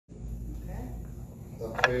a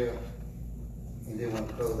prayer, and then we'll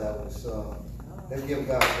close out with a song. Let's give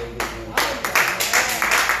God a little bit more.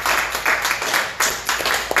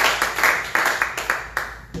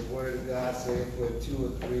 The word of God says, where 2 or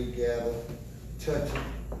 3 gather, touching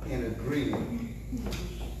and agreeing,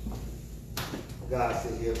 God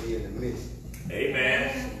said he'll be in the midst.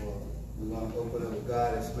 Amen. So, we're going to open up with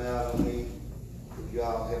God and smile on me. If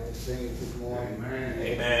y'all have to sing it this morning. Amen.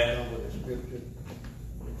 Amen. Come with the scripture.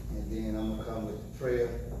 And then I'm going to come with the prayer.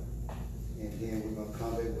 And then we're going to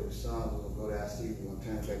come back with a song. We're going to go to our seat. We're going to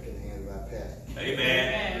turn it back in the hands of our pastor.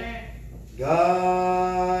 Amen.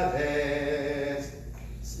 God has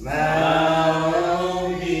smiled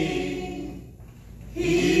on me.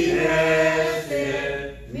 He has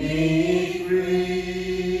set me free.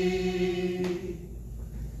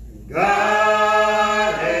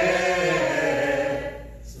 God has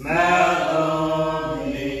smiled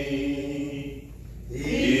on me.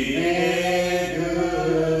 He's been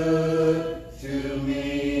good to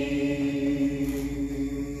me.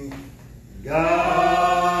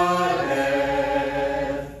 God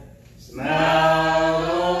has smiled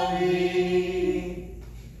on me.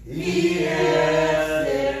 He has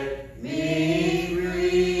set me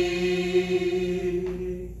free.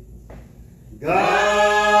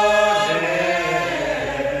 God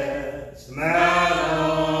has smiled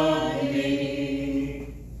on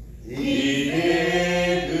me. He's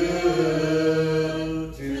been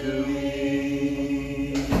good to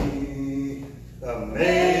me.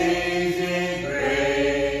 Amazing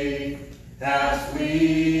grace, how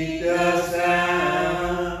sweet the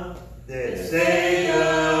sound that saved a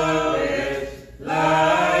wretch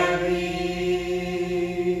like me.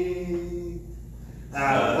 I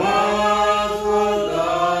once was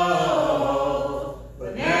lost,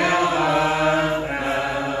 but now I'm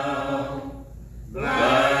found.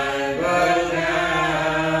 Blind, but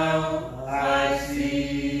now I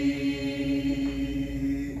see.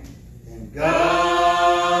 And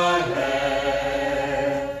God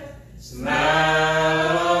has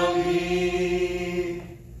smiled on me.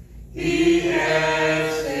 He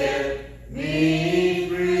has set me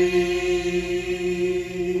free.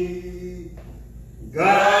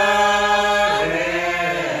 God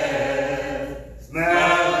has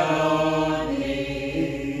smiled on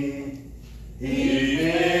me. He's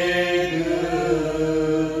been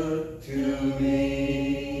good to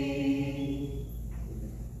me.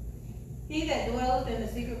 He that dwelleth in the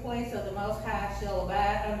secret place of the Most High shall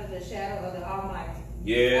abide under the shadow of the Almighty. I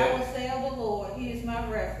Yeah. will say of the Lord, He is my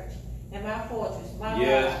refuge and my fortress, my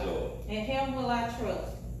Yes, God. Lord. In Him will I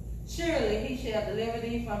trust. Surely He shall deliver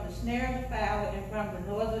thee from the snare of the fowler and from the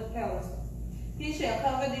northern pestilence. He shall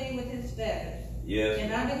cover thee with His feathers, Yes.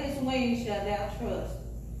 and under His wings shalt thou trust.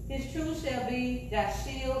 His truth shall be thy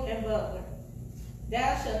shield and buckler.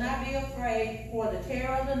 Thou shalt not be afraid for the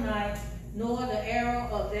terror of the night, nor the arrow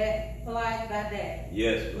of that flieth by day,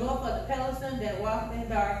 Yes, Lord. nor for the pestilence that walketh in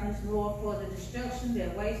darkness, nor for the destruction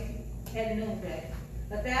that wasteth at noonday.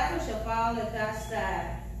 1,000 shall fall at thy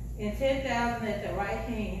side, and 10,000 at thy right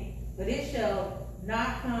hand, but it shall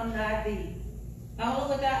not come nigh thee. Only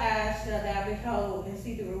with thy eyes shalt thou behold and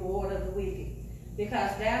see the reward of the wicked,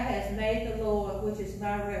 because thou hast made the Lord, which is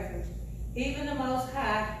my refuge, even the Most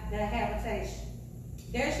High, thy habitation.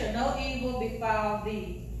 There shall no evil befall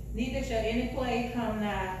thee, neither shall any plague come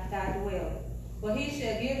nigh thy dwelling. For he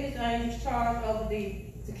shall give his angels charge over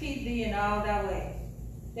thee, to keep thee in all thy ways.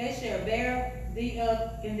 They shall bear thee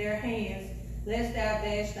up in their hands, lest thou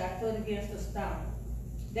dash thy foot against a stone.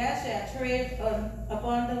 Thou shalt tread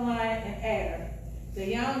upon the lion and adder, the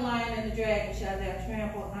young lion and the dragon shall thou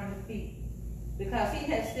trample under feet. Because he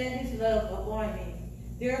hath set his love upon me,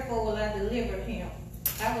 therefore will I deliver him.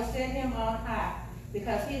 I will set him on high,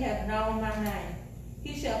 because he hath known my name.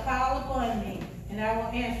 He shall call upon me, and I will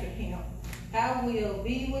answer him. I will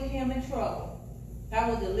be with him in trouble. I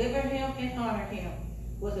will deliver him and honor him.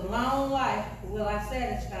 With a long life will I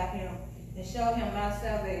satisfy him and show him my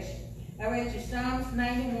salvation. I read you Psalms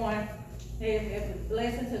 91. If a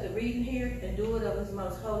blessing to the reading here and do it of his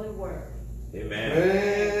most holy word. Amen.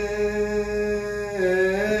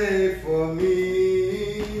 Pray for me.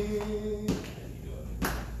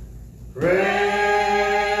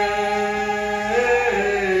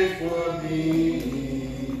 Pray for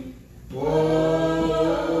me.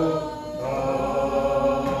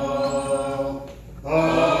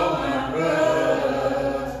 All my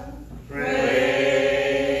brothers,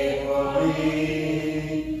 pray for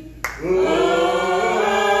me.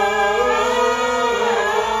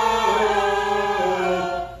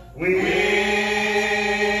 When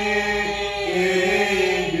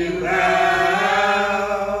you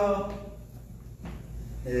bow,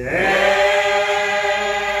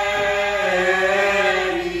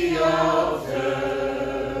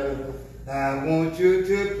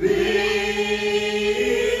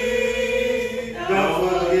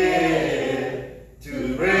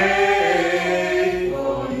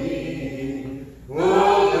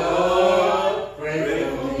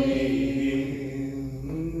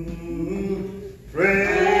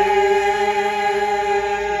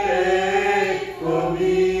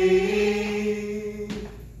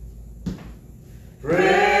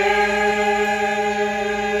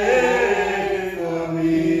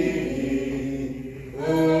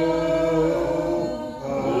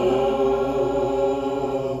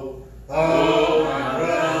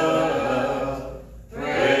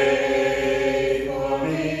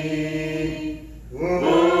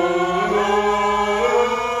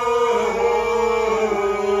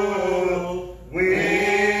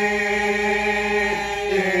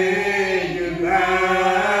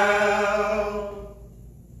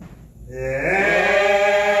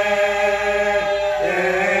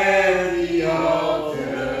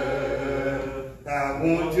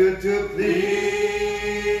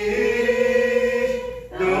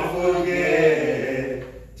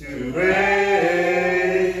 forget to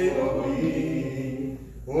pray for me.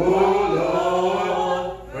 Oh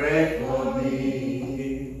Lord, pray for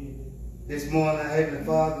me. This morning, Heavenly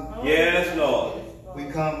Father, Yes, Lord. we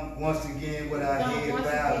come once again with our heads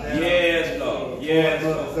bowed down. Yes, Lord. Yes,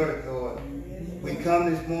 Mother's Lord. earth, Lord. We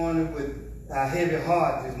come this morning with our heavy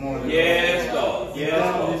heart this morning. Yes, Lord. We Yes,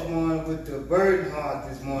 come this Lord. morning with the burden heart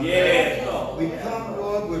this morning. Yes, Lord. We come,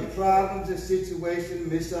 Lord, with problems and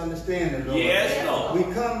situations, misunderstanding, Lord. Yes, Lord.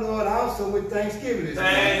 We come, Lord, also with thanksgiving this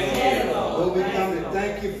Thank morning. you, Lord, Lord. we come to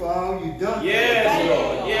thank you for all you've done. Yes,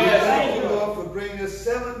 Lord. We thank you, Yes, Lord. Lord, for bringing us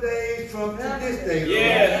 7 days from to this day, Lord.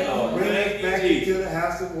 Yes, Lord. Bring Thank us you, back Jesus. into the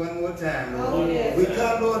house of one more time, Lord. Oh, yes. We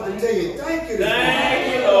come, Lord, to tell you thank you this Thank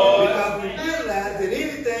morning. you, Lord. Because we realize that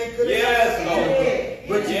anything could have Yes, happened. Lord.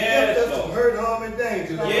 But you Yes, kept us Lord. from hurt, harm, and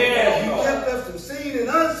danger, Lord. Yes, You Lord. kept us from seen and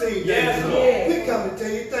unseen Yes, danger, Lord. We come to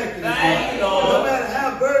tell you thank you this Thank morning. you, Lord. No matter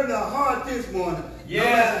how burdened our heart this morning, no Yes,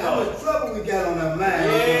 matter how Lord. much trouble we got on our mind,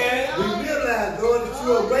 Yes. we realize, Lord, that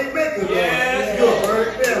you're a way maker, Lord. Yes, You're a Lord.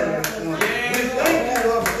 burden bearer this morning. Yes, We thank you,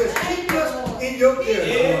 Lord, for just keeping us in your care,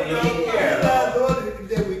 In Lord. your We care. realize, Lord,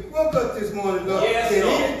 that we woke up this morning, Lord, Yes, that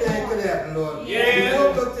Lord. anything could happen, Lord. Yes. We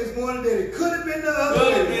woke up this morning that it could have been the other Could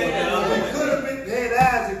way, have been Lord. the other We way. could have been had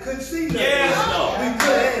eyes and couldn't see nothing. Yes, Lord. We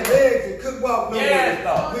could have had legs and couldn't walk nowhere. Yes,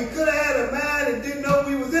 Lord. We could have had a mind and didn't know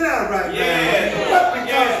we was in our right Yes, mind. Lord. But because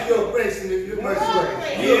Yes. of your grace and your mercy,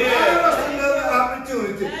 you Yes. allowed us another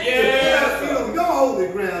opportunity to put our feet on your holy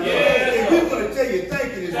ground, Lord. Yes. And we want to tell you thank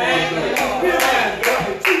you this Thank morning, you, Lord. Lord. Realize, Lord,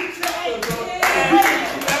 that you checked us, Lord, and we can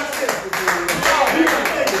check ourselves this morning, Lord. We want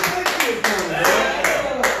to tell you thank you this morning,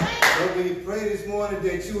 Lord. Lord, we pray this morning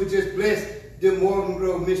that you would just bless the Morgan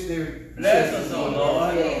Grove Missionary Bless Church us, this oh morning.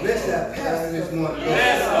 Lord. Bless our pastor this morning, Lord.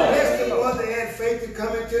 Bless, Lord. Bless the one that had faith to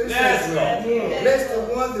come into the Bless, sanctuary. Bless the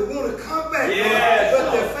ones that want to come back, Yes, Lord, but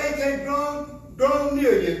Lord. their faith ain't grown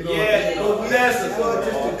near yet, Lord. Yes, Lord, we bless ask us, you, Lord,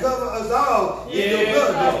 just Lord. to cover us all in your Yes,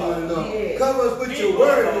 blood this Lord. morning, Lord. Yes. Cover us with your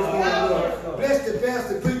word this morning, Lord. Bless the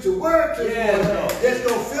pastor, preach your word this Yes, morning. Lord. That's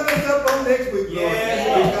going to fill us up on next week, Lord. Yes,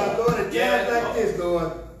 Lord. Because, Lord, at Yes, times like Lord. this,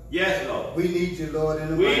 Lord, Yes, Lord. we need you, Lord, in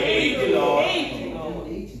the We mighty need name. you, Lord.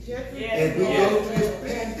 As we go through this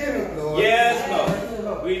pandemic, Lord, Yes,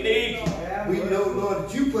 Lord. We need you. we know, Lord,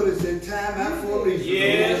 that you put us in time out for a reason.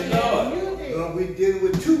 Yes, Lord. Lord. Lord, we're dealing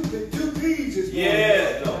with two P's this morning.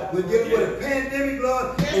 Yes, Lord. We're dealing with a pandemic,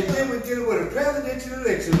 Lord, and then we're dealing with a presidential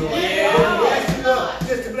election, Lord. Yes. Lord, we ask you, Lord,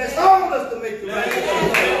 just to bless all of us to make the right Bless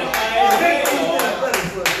decision. us, And Lord. make these things better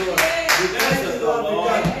for us, Lord. We thank you, Lord,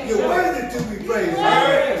 because you're worthy to be praised,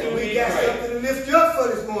 Worthy to Lord. We be got praised. something to lift you up for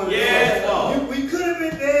this morning, Yes, Lord. Lord. We could have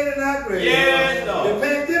been dead in our grave, Yes, Lord. Lord. The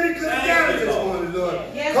pandemic could have Thank got us you, this Lord. morning, Lord.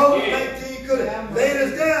 Yes. COVID-19 could have laid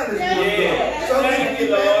us down this morning, Yes. Lord. So Thank many you,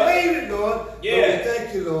 people Lord. have made it, Lord. Yes. But we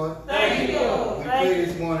thank you, Lord. Thank you, Lord. We pray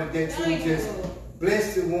this morning that you Thank just you.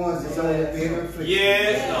 bless the ones that's only being afflicted.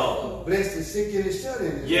 Yes, Lord. Bless the sick and the shut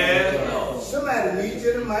in. Yes, Lord. Somebody needs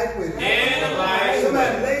you in the mic with it. In the mighty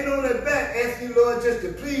Somebody way. laid on their back, asking you, Lord, just to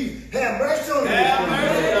please have mercy on them. Have this morning.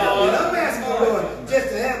 mercy, Lord. And I'm asking you, Lord, just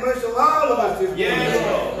to have mercy on all of us this morning. Yes,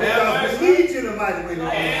 Lord. Because Have we need you in the mighty way. In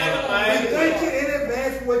the mighty We thank you in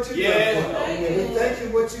advance for what you're Yes, doing for us. Lord. And we thank you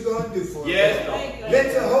for what you're going to do for us. Yes, Lord. Lord. Let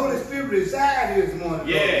your Holy Spirit reside here this morning. Lord.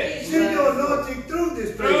 Yes. Send your anointing through this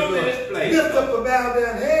place, Through Lord. this place, Lift Lord. up a bowed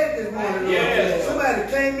down head this morning, Lord. Yes. Somebody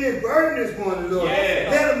came in burdened this morning, Lord. Yes.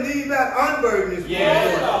 Let them leave out unburdened this morning,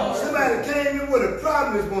 Yes, Lord. Lord. Somebody came in with a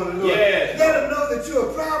problem this morning, Lord. Yes. Let them know that you're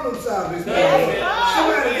a problem solver this morning, Yes, Lord. Lord.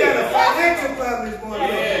 Somebody got a financial problem this morning,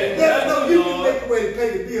 Lord. Yes. Let them know you can Lord. make a way to pay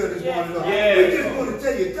the bill this morning, Lord. Yes. We just want to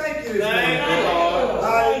tell you thank you this Thank morning, you, Lord.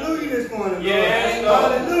 Hallelujah this morning, Lord. Yes,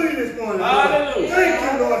 Lord. Hallelujah this morning, Lord. Hallelujah. Thank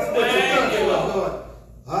you, Lord, for what you've done Thank you, for us, Lord.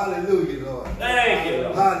 Hallelujah, Lord. Thank you,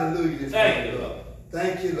 Lord. Hallelujah this Thank morning, you, Lord. Lord.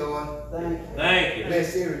 Thank you, Lord. Thank you.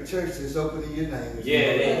 Bless every church that's open in your name this Yeah,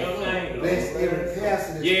 morning. in your name, Bless Lord. every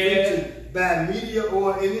pastor that's Yes. preaching by media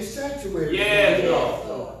or in the sanctuary. Yes, this morning.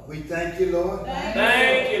 Lord. We thank you, Lord.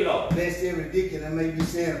 Thank you, Lord. Bless every deacon that may be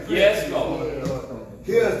saying a prayer Yes, to you, Lord. Lord.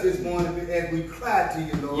 Hear us this morning as we cry to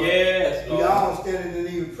you, Lord. Yes, We Lord. all standing in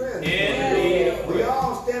need of prayer this In morning. need of We prayer.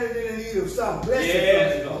 all standing in need of some blessing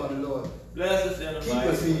Yes, from this Lord. morning, Lord. Bless us in the Keep mighty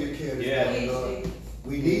us in your care this Yes. morning, Lord.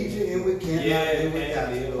 We need you and we cannot Yes, live without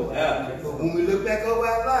can't you, live Lord. without you. But when we look back over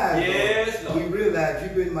our lives, Yes, Lord, we Lord. realize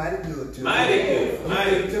you've been mighty good to us. Mighty good, You mighty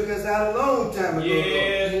could have took us out a long time ago,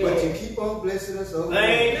 Yes, Lord. But Lord. you keep on blessing us over.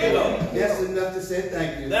 Thank you, Lord. That's enough to say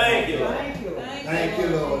thank you. Thank you, Lord. Thank you,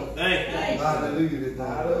 Lord. Thank you. Hallelujah this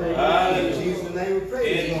morning. Hallelujah. In Jesus' name we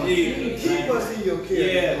pray this In morning. Jesus' Keep name. us in your care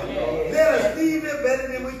Yes, this morning. Lord. Let us leave here better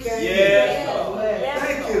than we came in. Yes, Lord.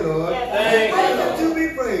 Thank you, Lord. Thank you, Worthy Lord. to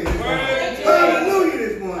be praised. praise this morning. Praise you. Hallelujah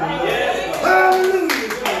this morning, Lord. Yes, Lord. Hallelujah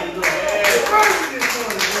this morning, Lord. Praise you this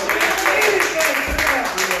morning, Lord. Anything can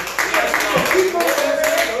happen, Lord. Keep on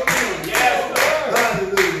blessing, Lord. Yes, Lord.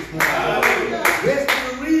 Hallelujah this morning. Hallelujah. Bless the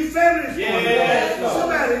Reed family this morning, Yes, Lord. Lord.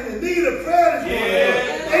 Somebody in need of prayer this morning, Yes.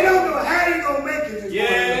 Lord. They don't know how they're going to make it this Yes.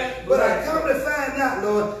 morning, Lord. But I come to find out,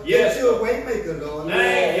 Lord, Yes. that you're a way maker, Lord.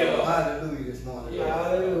 Thank you, Lord. Hallelujah this morning, Lord.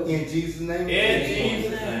 Hallelujah. In Jesus' name we In pray.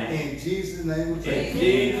 Jesus' name. In Jesus' name we pray. In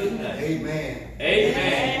Jesus' name. Amen. Amen.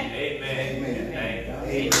 Amen. Amen. Amen.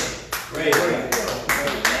 Amen. Praise God.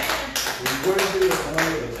 He's worthy this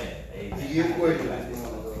morning. Amen. He is worthy this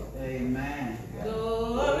morning, Lord. Amen.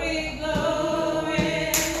 Glory,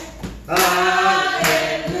 glory.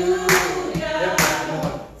 Hallelujah.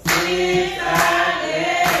 Since I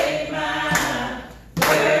laid my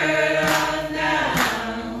burden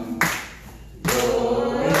down.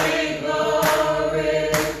 Glory, glory.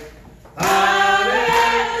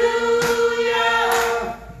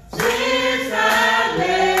 Hallelujah. Since I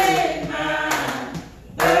laid my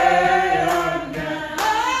burden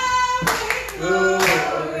down.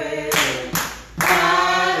 Glory,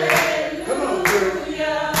 hallelujah. Come on, church.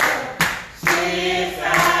 Since I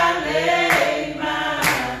laid my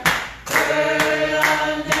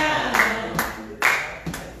burden down.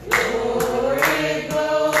 Glory,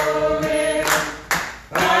 glory.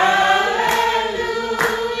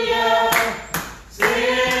 Hallelujah.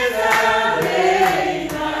 Since I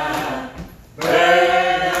laid my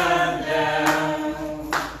burden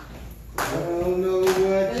down. I don't know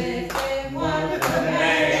what you Blessed wonderful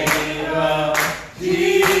Name of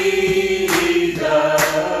Jesus.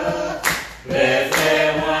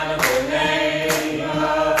 Blessed wonderful name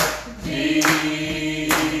of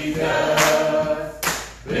Jesus.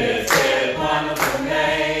 Blessed wonderful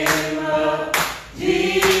name of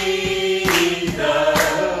Jesus.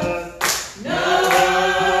 no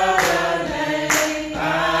other name I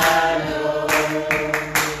know.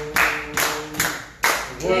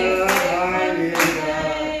 what I need.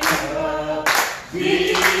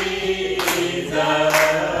 Jesus,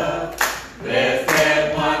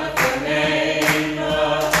 blessed wonderful name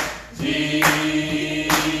of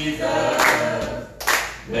Jesus,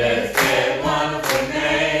 blessed wonderful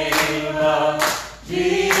name of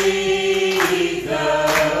Jesus,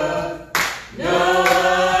 no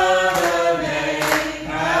other name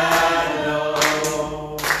I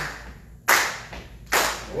know.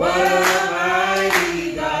 What a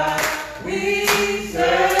mighty God we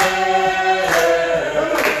serve.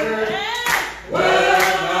 What a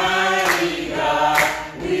mighty God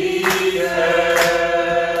we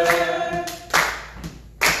serve.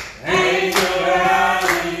 Angels bow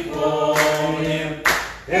before him,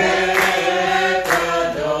 heaven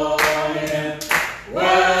adore him. What a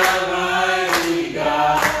mighty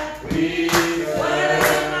God we serve.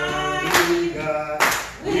 God.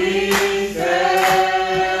 We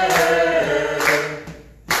serve.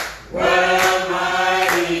 What a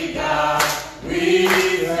mighty God we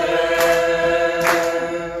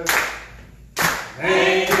serve.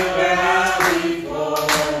 Angels bow before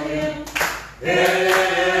him,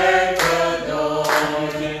 heaven adore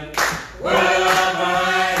him. What a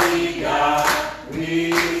mighty God we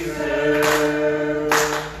serve.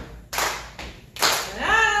 And I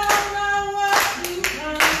don't know what you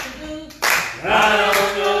come to do. I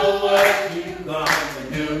don't know what you come to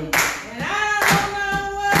do. And I don't know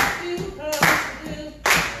what you come to do.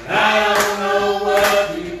 I don't know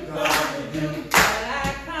what you come to do. But I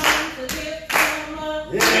come to lift him up.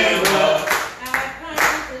 Him up, I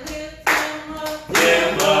come to lift him up.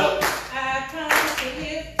 him up, I come to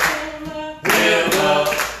lift him up. him up,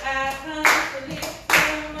 I come to lift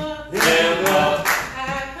him up. him up. I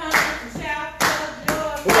come to shout for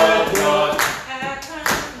joy. For joy, I come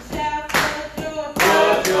to shout for joy.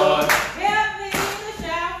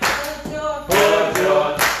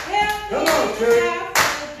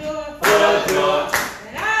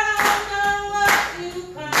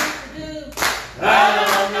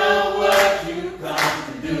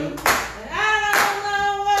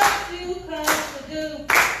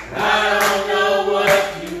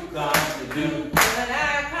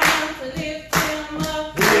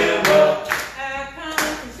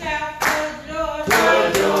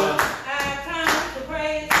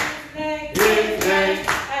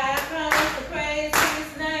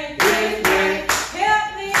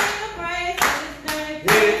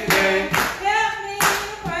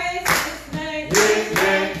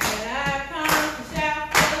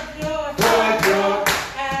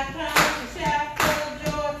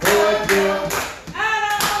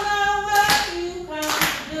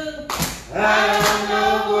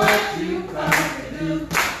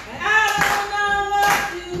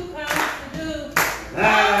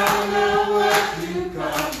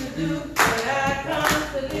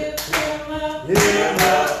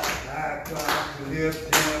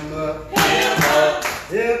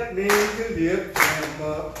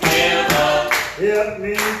 Help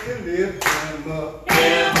me to lift him up.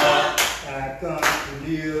 I come to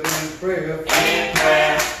kneel in prayer.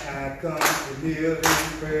 I come to kneel in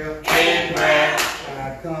prayer.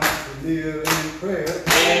 I come to kneel in prayer.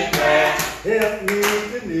 Help me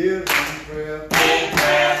to kneel in prayer.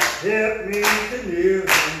 Help me to kneel in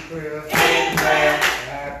prayer.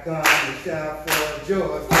 I come to shout for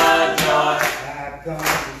joy. I come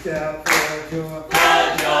to shout for joy.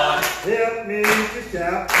 Help me to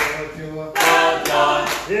shout for joy.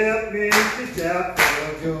 Help me to shout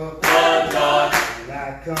for joy. And I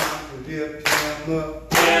come to lift him up.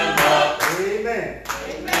 Amen.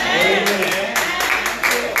 Amen. Amen.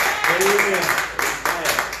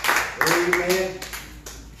 Amen.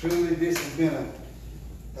 Truly, this has been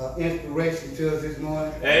an inspiration to us this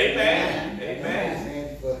morning. Amen. Thank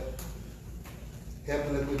you for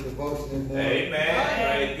helping us with devotion this morning.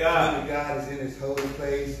 Amen. Praise God. God is in his holy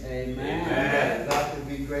place. Amen. We got a lot to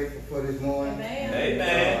be grateful for this morning.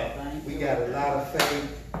 Amen. We got a lot of faith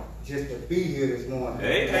just to be here this morning.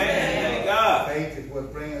 Amen. Thank God. Faith is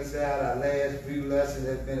what brings us out. Our last few lessons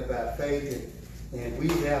have been about faith, and we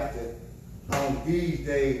have to, on these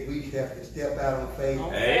days, we have to step out on faith.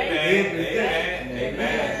 Amen. Every day.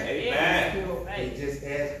 Amen. Amen. And just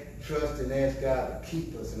ask, trust, and ask God to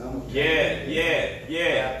keep us. And I'm going to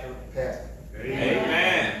Yeah. Pastor.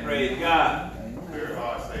 Amen. Praise God. Very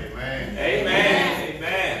hard to say amen. Amen.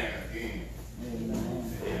 Amen. Again.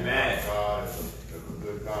 Amen. God is a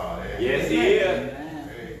good God. Amen. Yes, He is.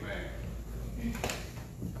 Amen.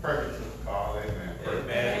 Perfect to the call. Amen. Perfect.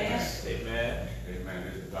 Amen. Amen. Amen.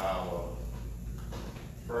 This is our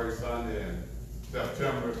first Sunday in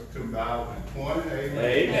September 2020. Amen.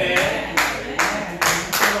 Amen.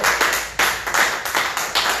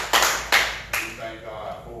 We thank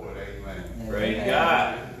God for it. Amen. Praise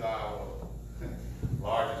God. This is our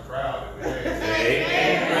largest crowd that we have.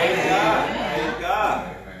 Amen. Praise God. Praise God.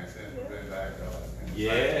 Amen. Since we've been back.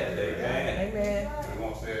 Yes. Amen. We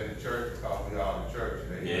won't say it in church because we are the church.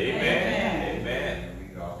 Amen. Amen. And we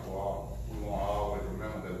want to always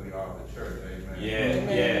remember that we are the church. Amen.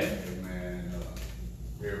 Yes. Amen.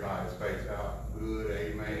 Everybody's spaced out good.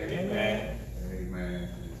 Amen. Amen. Amen.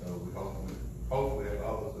 And so we hopefully that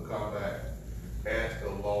others will come back. Ask the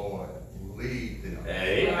Lord to lead them.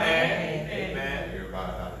 Amen. Amen.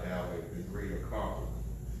 Everybody ought to have a degree of comfort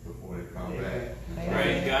before they come back.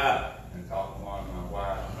 Praise God. And talk to one of my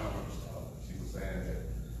wives members. She was saying that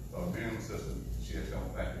her immune system, she just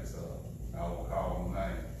don't think it's I won't call her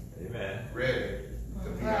name, Amen. ready to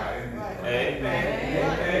be out in this. Amen.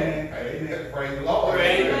 Amen. Amen. Praise the Lord.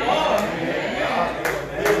 Praise the Lord.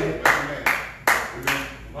 Amen. We've been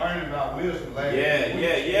learning about wisdom lately.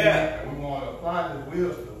 Yeah. And we want to apply this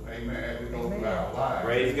wisdom, amen, as we go through our lives.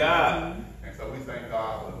 Praise God. And so we thank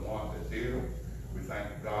God for the ones that's here. We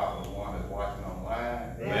thank God for the one that's watching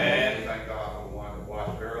online. Amen. We thank God for the one that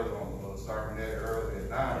watched early on the little sermon early at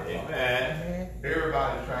 9 o'clock. Amen.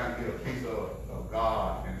 Everybody's trying to get a piece of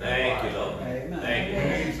God. In their Thank you, life. Lord. Amen. Thank We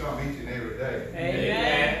you. need some each and every day.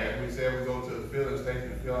 Amen. As we said, we go to the filling station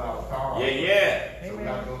to fill our car. Yeah. So we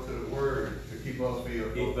got to go to the Word to keep us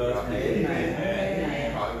filled. Keep us filled.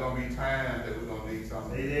 Amen. There's going to be times that we're going to need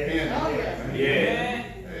something. Amen. Yeah.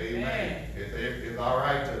 Amen. It's all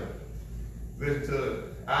right to listen to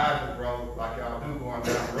Isaac, bro, like y'all do going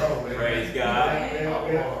down the road. Amen. Praise God.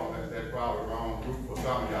 That's probably wrong group for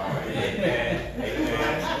some of y'all. Amen.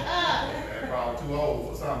 Amen. That's probably too old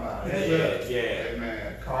for somebody. Yeah.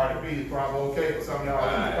 Amen. Cardi B is probably okay for some of y'all.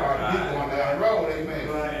 Right, Cardi B right. going down the road. Amen.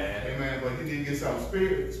 Right. Amen. But you need to get some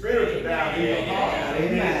spiritual down in your heart.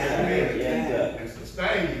 Amen. And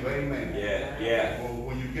sustain you. Amen. Yeah. Well,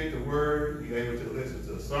 when you get the word, you're able to listen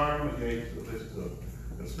to the sermon, you're able to listen to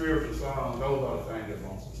the spiritual songs. Those are the things that's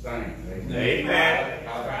going to sustain you. Amen. I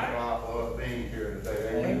thank God for us being here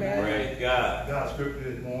today. Amen. Praise God. God's scripture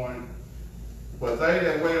this morning. But they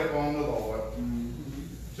that wait upon the Lord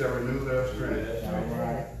shall renew their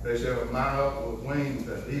strength. They shall mount up with wings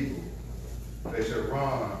as eagles. They shall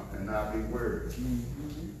run and not be weary.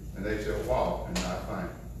 And they shall walk and not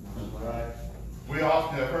faint. We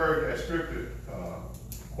often have heard that scripture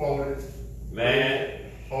quoted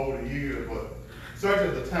over the years, but such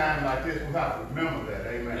as a time like this, we have to remember that.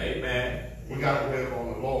 Amen. Amen. We got to wait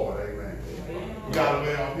on the Lord. Amen. We got to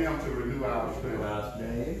wait on Him to renew our strength.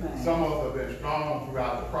 Amen. Some of us have been strong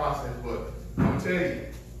throughout the process, but I'm telling you,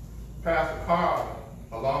 Pastor Carl,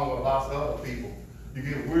 along with lots of other people, you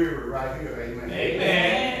get weary right here. Amen.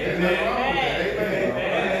 Amen. There's nothing wrong with that. Amen.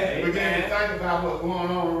 Amen. Begin to think about what's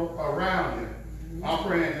going on around you. I'm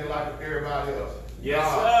praying just like everybody else. Yes,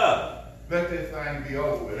 God, sir. let this thing be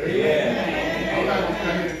over with. Yeah. I'm not going to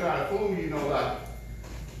come here and try to fool you, like,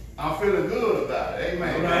 I'm feeling good about it.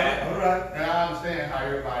 Amen. Amen. All right. And I understand how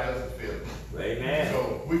everybody else is feeling. Amen.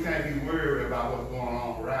 So we can't be worried about what's going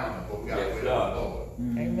on around us, but we got to Yes, wait sir. on the Lord.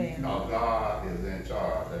 Amen. Because God is in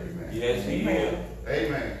charge. Amen. Yes, he is.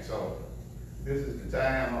 Amen. So this is the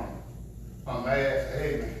time I'm mad.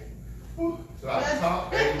 Amen. Whew. So I can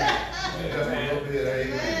talk. Amen. Just a little bit.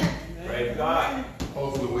 Amen. Praise God.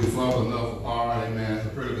 Hopefully we flow enough apart. Amen. It's a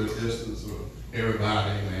pretty good distance for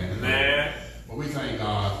everybody. Amen. Amen. But we thank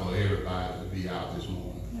God for everybody to be out this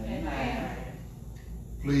morning. Amen.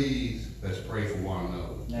 Please, let's pray for one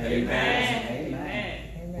another.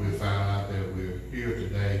 Amen. We found out that we're here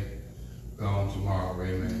today, gone tomorrow.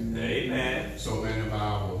 Amen. Amen. So many of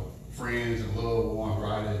our friends and loved ones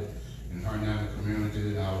right in Hernando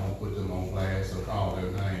community, I won't put them on blast or call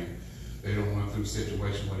their name. They don't went through a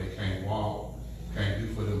situation where they can't walk, can't do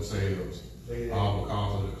for themselves, all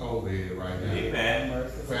because of the COVID right now. Amen.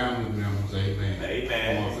 Family members, amen,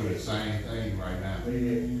 Amen. going through the same thing right now.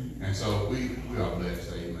 And so we are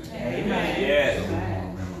blessed, amen. Amen. So Yes. we want to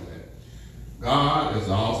remember that. God is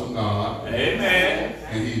awesome God, Amen.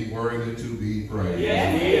 and he's worthy to be praised.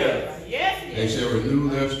 Yes, he is. Yes, They shall renew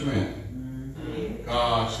their strength.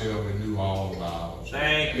 God shall renew all of ours.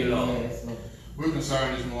 Thank you, Lord. We're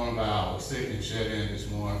concerned this morning about our sick and shed in this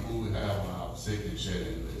morning. Who we have on our sick and shed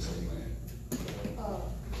in list, amen.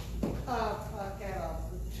 I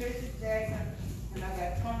got Patricia Jackson, and I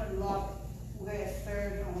got Tony Locke, who had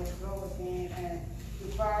surgery on his throat again,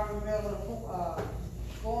 and Barbara Miller, who,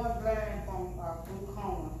 going blind from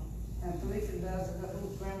glaucoma, and Felicia Dustin,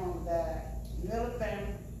 whose grandmama died. Miller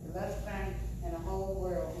family, the Les family, and the whole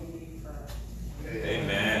world who need prayer.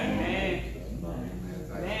 Amen. Amen.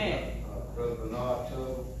 Amen. Brother Bernard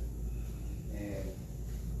Tubble and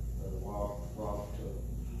Brother Walker Tubble.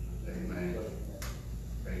 Amen.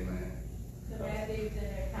 Amen. The babies in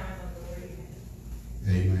their time of bereavement.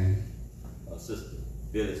 Amen. Sister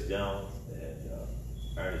Phyllis Jones and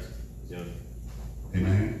Ernest Jr.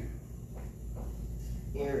 Amen.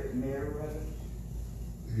 Eric Merriweather.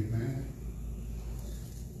 Amen.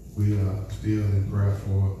 We are still in prayer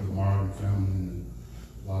for the Martin family and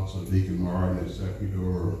the loss of Deacon Martin at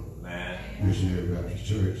Secretary Amen. Missionary Baptist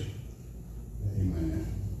Church. Amen.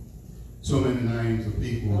 So many names of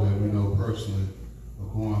people that we know personally are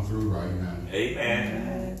going through right now.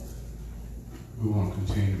 Amen. We want to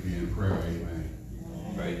continue to be in prayer.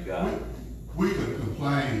 Amen. Praise God. We could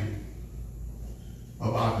complain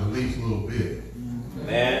about the least little bit.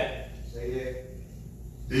 Amen. Say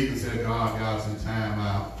that. Deacon said God got us in time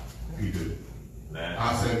out. He do. Amen.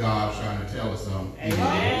 I said God's trying to tell us something. He do.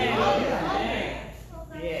 Amen.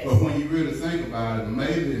 But when you really think about it,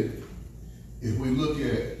 maybe if we look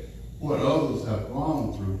at what others have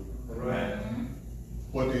gone through, Right.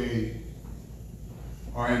 what they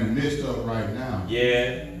are in the midst of right now,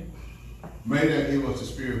 Yeah. may that give us the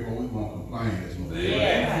spirit where we won't complain as much.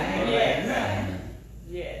 Yes. Amen.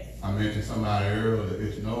 Yes. I mentioned somebody earlier,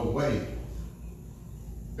 there's no way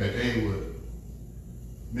that they would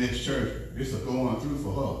miss church. It's a going through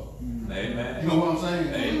for her. Amen. You know what I'm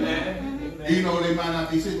saying? Amen. Even though they might not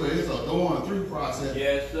be sick, but it's a going through process.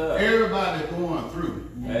 Yes, sir. Everybody's going through.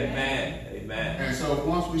 Amen. Amen. And so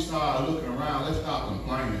once we start looking around, let's stop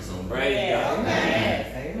complaining so much. Praise God.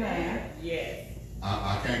 Amen. Yes.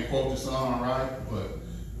 I can't quote the song right, but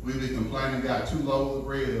we be complaining, got 2 loaves of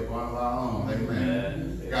bread up on our own.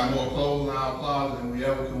 Amen. Amen. Got more clothes in our closet than we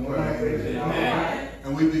ever can wear. Amen. Amen.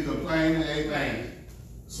 And we be complaining, amen.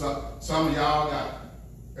 So, some of y'all got,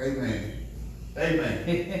 amen. Amen.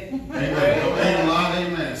 Amen. No, ain't a lot,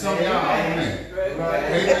 amen. Some of y'all, amen.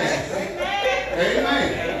 Amen.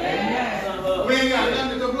 Amen. We ain't got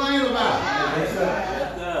nothing to complain about. Yes,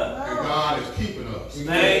 sir. And God is keeping us.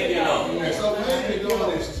 Thank you, Lord. And so maybe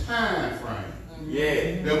during this time frame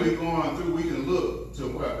Yeah. that we're going through, we can look to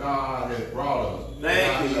what God has brought us. Thank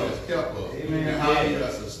and how you, He Lord. has kept us. Amen. And how He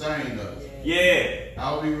has sustained us. Yeah.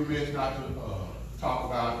 I would be remiss not to talk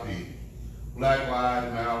about the Black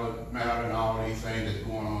Lives Matter and all these things that's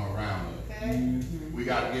going on around us. Okay? We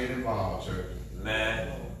got to get involved, church. Man.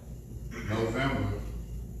 November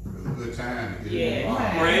is a good time to get Yeah.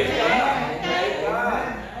 involved. Praise God. Praise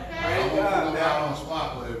God. I don't want to put them out on the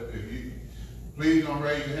spot, but if you please don't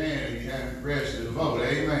raise your hand if you haven't registered to vote.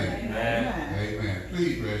 Amen. Amen. Amen.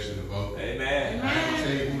 Please register to vote. Amen. I ain't gonna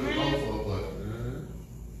tell you who to vote for, but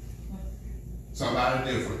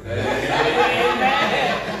somebody different. Amen.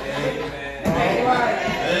 Amen.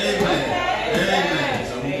 Amen.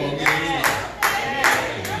 So we're gonna get into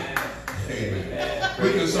it. Amen.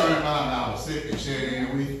 We're concerned about our sick and shed in.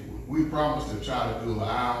 We promised to try to do an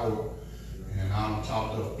hour, and I'm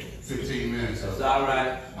talked up 15 minutes. That's So all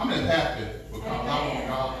right. I'm just happy for Because I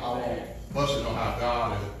want us to know how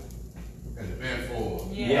God has been for us.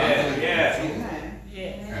 Yeah.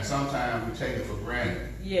 And sometimes we take it for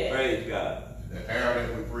granted. Praise God. The air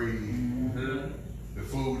that we breathe, the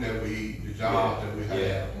food that we eat, the jobs that we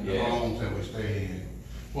have, the homes that we stay in,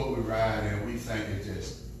 what we ride in, we think it's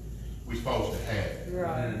just, we're supposed to have it.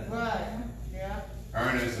 Right. Yeah.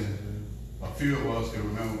 Ernest and a few of us can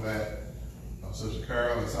remember that. Sister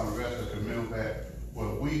Carol and some of the rest of us can remember that.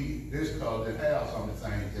 Well, this culture didn't have some of the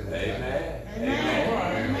things that we have.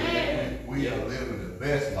 Amen. We are living the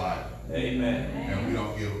best life. Amen. And we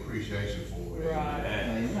don't give appreciation for it.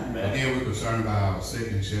 Amen. Again, we're concerned about our sick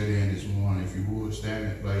and shut in this morning. If you would stand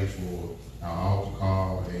in place for our altar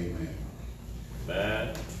call. Amen.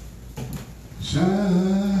 Amen.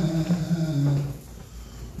 Shine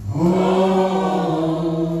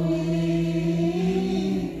on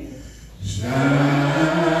me. Shine.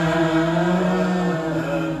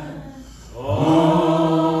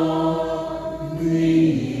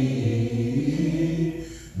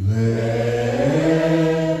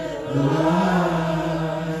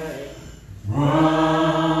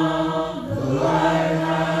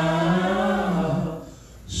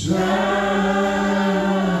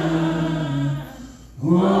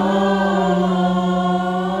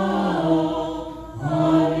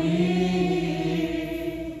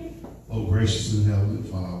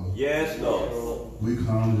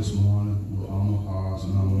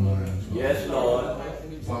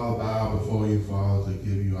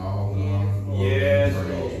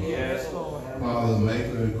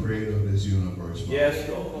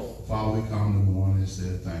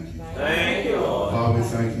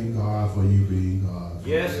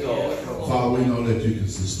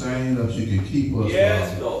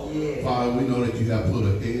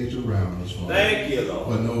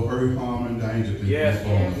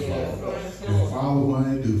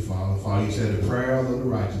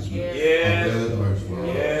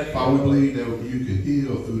 Father, we believe that you can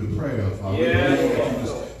heal through the prayer, Father. We believe that you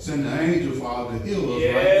can send the angel, Father, to heal us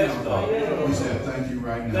right now, Father. We say thank you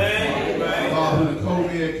right now, Father. Father, when the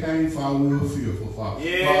COVID came, Father, we were fearful, Father.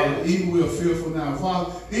 Father, even we are fearful now,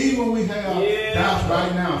 Father. Even we have doubts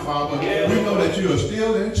right now, Father. We know that you are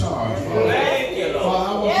still in charge, Father. Father,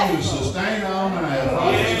 I want you to sustain our mind,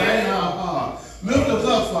 Father. Sustain our heart. Lift us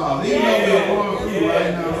up, Father, even though we are going through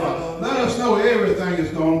right now, Father. Let us know everything is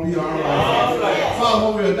going to be all right, Father. Father,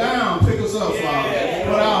 when we're down, pick us up, Father.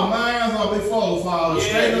 When our minds are before, Father,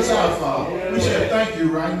 straighten us out, Father. We say thank you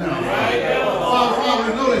right now, Father. Father,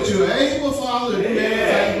 we know that you're able, Father, to do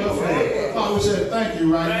everything but fail. Father, we say thank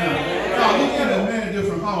you right now. Father, look into many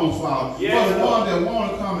different homes, Father. For the one that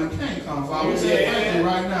want to come and can't come, Father, we say thank you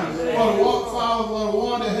right now. For the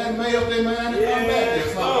one that hadn't made up their mind to come back there,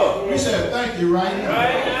 Father. We say thank you right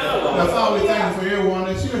now. Now, Father, we thank you for everyone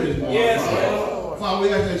that's here this morning, Father. Father, we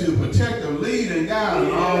ask that you protect them, lead and guide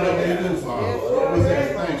them, all that they do, Father. We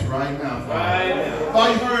say thanks right now, Father.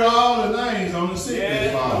 Father, you heard all the names on the sick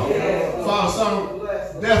list, Father. Father, some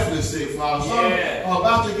definitely sick, Father. Some are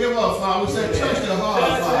about to give up, Father. We say touch their heart,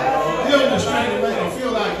 Father. Give them the strength to make them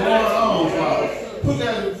feel like going on, Father. Put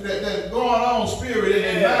that going on spirit in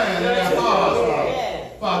their mind and their hearts, Father.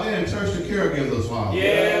 Father, then touch the caregivers, Father.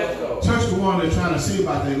 Touch the one that's trying to see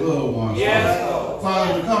about their loved ones, Father.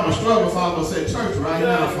 Father, become a struggle, Father, say church right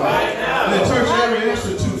now, Father. Let church every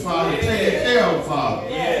institute, Father, take care of them, Father.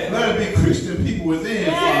 Let it be Christian people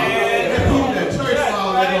within, Father. Let people that church,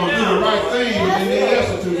 Father, they're going to do the right thing within the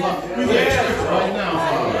institute, Father. We say church right now,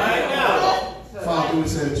 Father. Father, we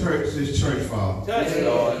say church, this church, Father.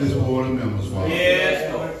 This board of members, Father.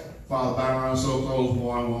 Father, bound so close,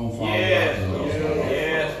 one, Father.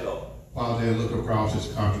 Father, they look across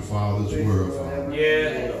this country, Father, this world, Father.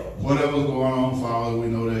 Whatever's going on, Father, we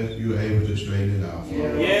know that you're able to straighten it out,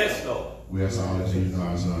 Father. We ask all this in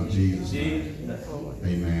our Son, Jesus' name.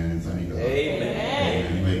 Amen, and thank God.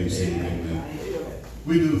 Amen. You may be seated, amen.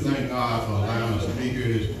 We do thank God for allowing us to be here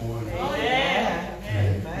this morning.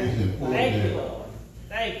 It's important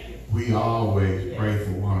that we always pray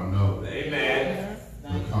for one another.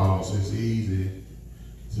 Because it's easy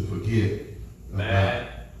to forget about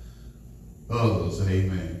others,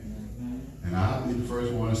 amen. And I'll be the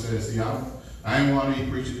first one to say, see, I ain't one of these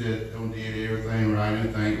preachers that don't did everything right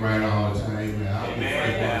and think right all the time, amen. I'll be the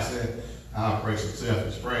first one to say, I'll pray some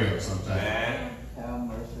selfish prayers sometimes.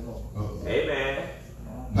 Amen.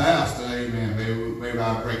 Pastor, amen, maybe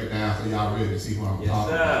I'll break it down so y'all really see what I'm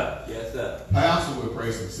talking about. Yes, sir. Pastor would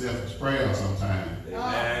pray some selfish prayers sometimes.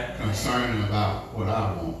 Concerning about what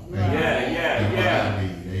I want. Amen. And what I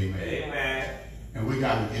need. Amen. And we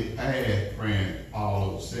got to get past praying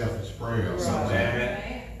all those selfish prayers sometimes.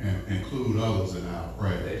 and include others in our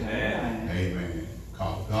prayers. Amen. Amen.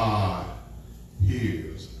 Because God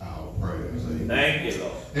hears our prayers. Amen. Thank you,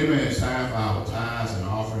 Lord. Amen. It's time for our tithes and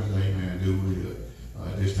offerings. Amen. Do we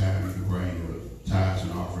at this time you can bring your tithes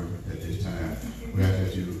and offerings at this time. We ask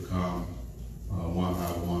that you come one by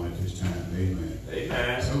one at this time. Amen.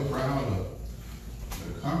 Amen. So proud of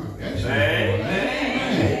the congregation. Amen.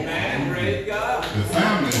 Amen. Amen. Praise God. The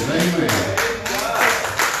families. Amen. Praise God.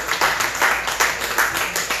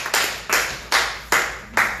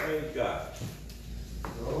 Praise God.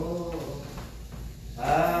 Oh, I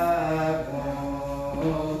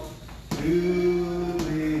want to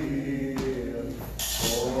live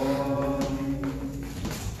for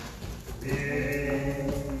every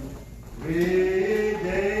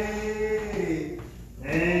day,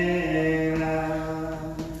 and I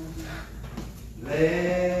let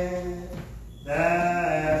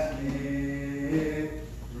thy spirit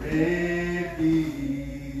be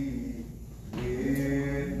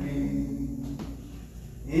with me.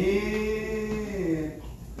 In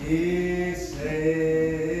His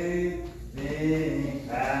saving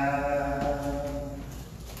power,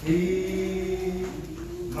 keep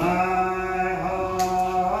my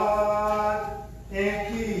heart and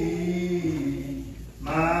keep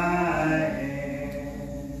my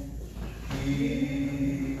hand,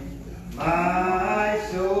 keep my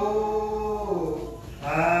soul, I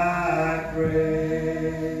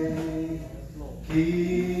pray,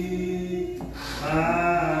 keep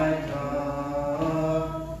my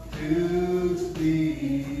tongue to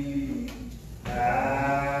speak, I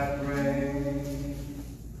pray.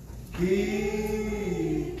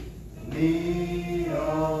 Keep me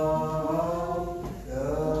on the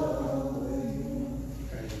way.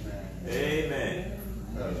 Amen. Amen.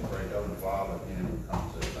 Let us pray. Heavenly Father, again, we come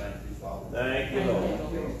to say thank you, Father. Thank you, Lord.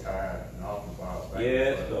 For tithes and offerings, Father. Thank you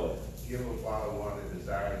Yes, for Lord. Give us, Father, one that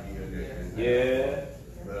desire to give this. Yeah.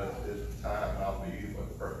 Let us this tithe and offer you for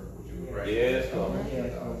the purpose which you were Yes, Lord. In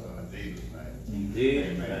Jesus' name. Indeed.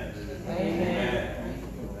 Amen. Amen.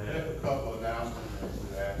 There's a couple of announcements that we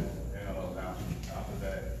have, and an announcement after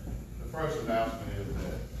that. The first announcement is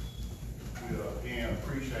that we again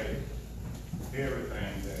appreciate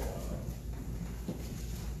everything that,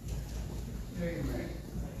 amen.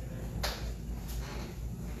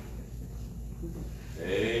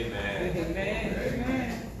 Amen. Amen.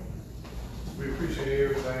 We appreciate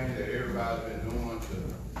everything that everybody's been doing to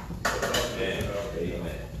Amen.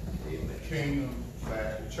 Amen. the kingdom /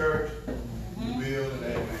 the church, the building,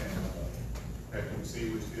 amen. As you can see,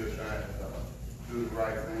 we're still trying to do the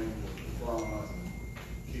right thing with the funds and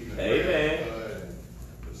keeping the Amen. grass cut and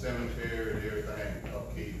the cemetery and everything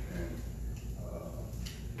upkeep and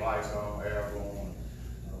lights on, air blowing.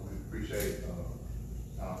 We appreciate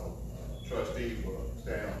our trustees for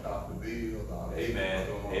staying on top of the bills. Our Amen.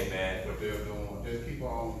 people doing Amen. What they're doing. Just keep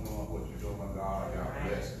on doing what you're doing, God. Y'all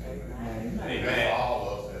bless. Amen. Amen. That's all of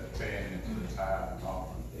us that's paying into the tithe and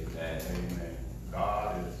offering. Amen. Amen.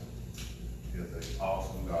 God is an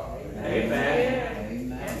awesome God. Amen.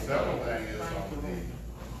 The second thing is on the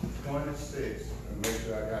 26th, and make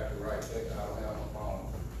sure I got the right date. I don't have my phone.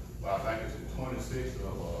 But I think it's the 26th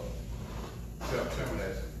of September.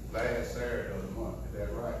 That's last Saturday of the month. Is that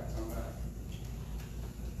right? Somebody?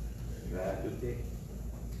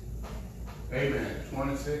 Amen.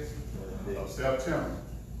 26th of September.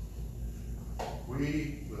 We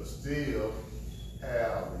will still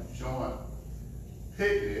have a joint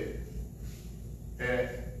picnic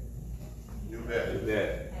at New Bedford,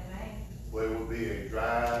 Amen. where it will be a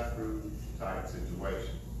drive-through type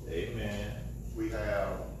situation. Amen. We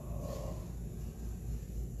have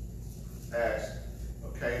asked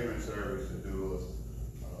a catering service to do us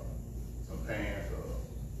some pans of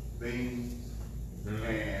beans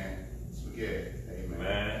and spaghetti. Amen.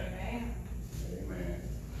 Amen. Amen.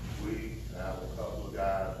 We have a couple of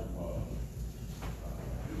guys from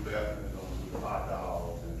New Bedford that don't do hot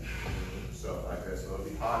dogs and stuff like that. So it'll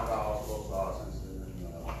be hot dogs, slow sausages, and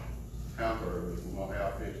hamburgers. We won't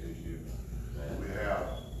have fish this year. We have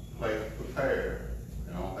plates prepared,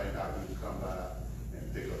 and I don't think I can just come by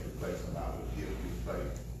and pick up the plate. Somebody will give you the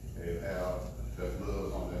plate. They have the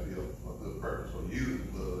gloves on that, be a good purpose for using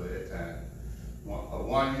the gloves at that time.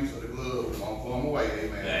 One use of the gloves, we won't throw them away,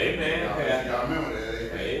 amen. Amen. Y'all remember that,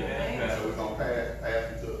 amen. Amen. So we're gonna pass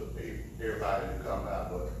it to everybody to come out,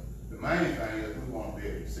 but the main thing is we want to be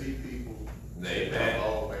able to see people. Amen.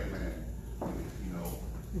 Oh, amen. You know.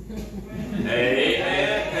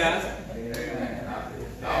 Amen. Pastor. Amen. I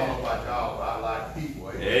don't know about y'all, but I like people,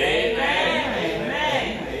 amen. Amen.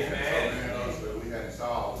 Amen. So many of us, we hadn't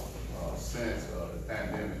saw since the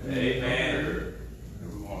pandemic. Amen. And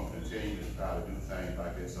we want to continue to try to do things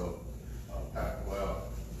like this. So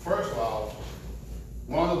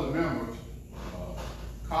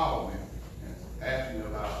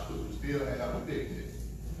picnic.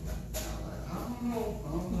 And I'm like, I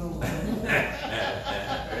don't know.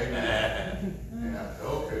 Amen. And I said,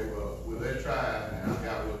 okay, well, let's try it. And I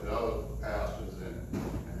got with the other pastors, and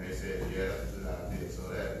they said, yeah, that's a good idea. So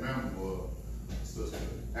that member was Sister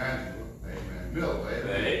Angela, amen, Miller,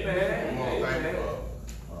 amen. We want to thank her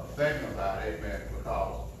for thinking about it, amen,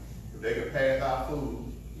 because if they can pass out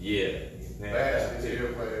food, Yeah. baskets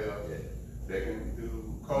everywhere, they can do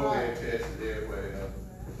COVID tests everywhere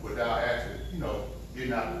without actually,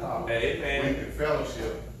 getting out of the car. Amen. We can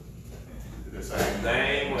fellowship the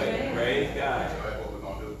same Way. Praise God. So that's what we're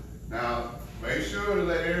gonna do. Now, make sure to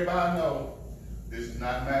let everybody know this is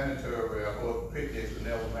not mandatory. I thought picnics are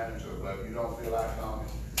never mandatory, but if you don't feel like coming,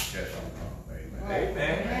 just don't come. Amen.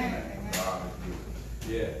 Amen. God is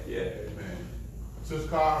good. Yeah. Amen. Sister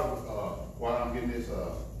Carter, while I'm getting this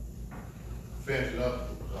finishing up,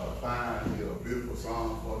 find me a beautiful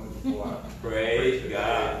song for me before I Praise preach it.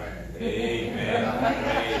 God. Amen.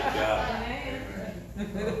 Praise God.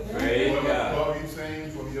 Amen. Praise God. What you sing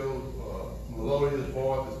from your melodious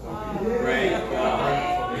voice is going to be Praise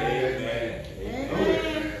God. Amen. Amen.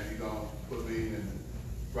 Amen. You're going to put me in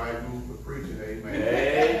the right mood for preaching. Amen.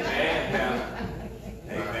 Amen.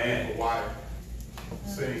 My Amen. beautiful wife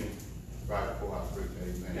sing right before I preach.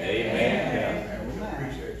 Amen. Amen. And we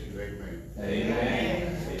appreciate you. Amen.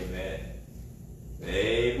 Amen. Amen.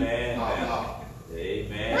 Amen. Allah.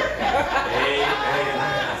 Amen. Amen.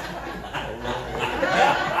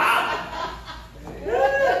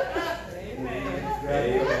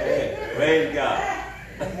 Amen. Praise God.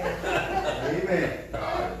 Amen.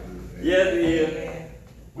 God is good. Yes, He is.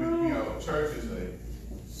 Church is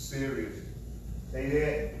a serious, Say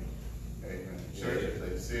that. amen. Church is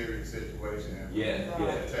a serious situation. And Yes, we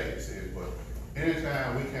yes. take it serious, but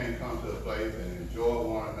anytime we can't come to a place and enjoy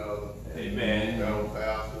one another, Amen.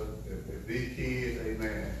 Pastor, if these kids,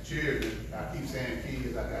 amen, children, I keep saying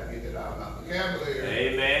kids, I gotta get that out of my vocabulary.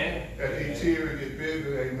 Amen. As these children get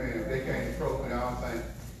bigger, amen, if they can't approach me, I don't think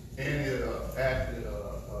any of the active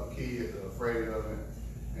kids are afraid of it.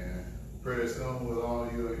 And pretty soon with all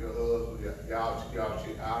you and your husband, y'all,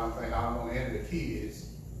 I don't want any of the kids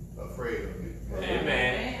afraid of me.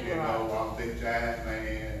 Amen. I'm a big giant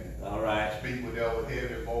man. All right. Speak with them with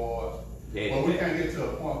heavy voice. Yeah. But we can't get to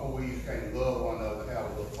a point where we can love one another, have a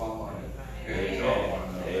little fun, and enjoy one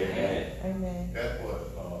another. Amen. That's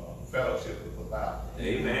what fellowship is about.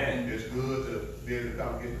 Amen. It's good to be able to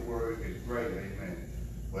come get the word. It's great, amen.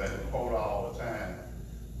 But as we quote all the time,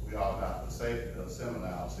 we all not forsaken to assemble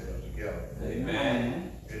ourselves together.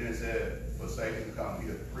 Amen. It didn't say forsaken to come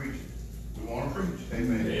here to preach. We want to preach,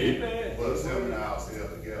 amen. Amen. But assembling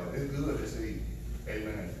ourselves together. It's good to see,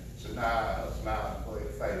 amen, Shania smiling for your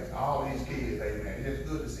face. All these kids, amen. It's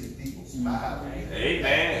good to see people smiling.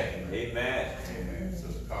 Amen. Amen. Amen.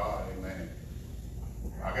 Sister Carter, amen.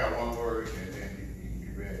 I got one word and then you can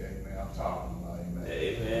be ready, amen. I'm talking about, amen.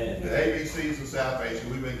 Amen. The ABCs of salvation,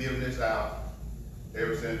 we've been giving this out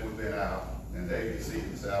ever since we've been out. And the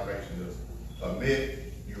ABCs of salvation is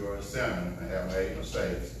admit you are a sinner and have made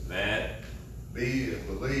mistakes. Amen. B is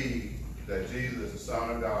believe that Jesus, the Son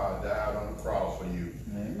of God, died on the cross for you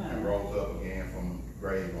and rose up again from the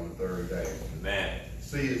grave on the third day. Amen.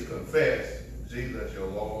 C is confess Jesus as your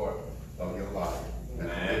Lord of your life and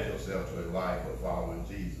Amen. commit yourself to a life of following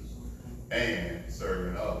Jesus and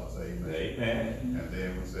serving others. Amen. Amen. And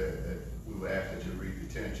then we said that we would ask that you read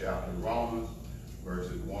the 10th chapter of Romans,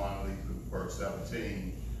 verses 1 lead through verse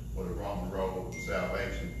 17 for the Roman road to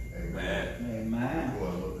salvation. Amen. Amen. Go a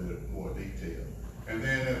little bit more detail. And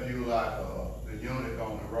then if you like the eunuch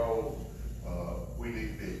on the road, we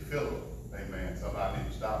need to be Philip. Amen. Somebody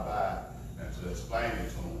need to stop by and to explain it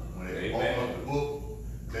to them. When they Amen. open up the book,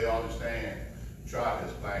 they understand. Try to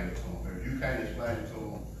explain it to them. If you can't explain it to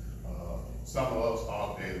them, some of us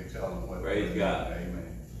ought to be able to tell them what. Praise God.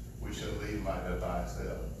 Amen. We shouldn't leave them like that by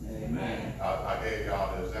itself. Amen. I gave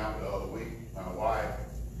y'all the example the other week. My wife,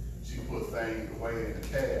 she put things away in the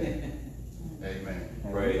cabinet. Amen.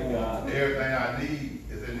 Praise God. Everything I need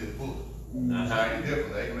is in this book. Ain't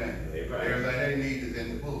different, amen. Amen. Everything they need is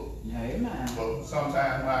in the book. Amen. But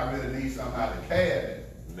sometimes when I really need something out of the cabinet,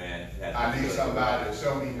 Amen. I need somebody to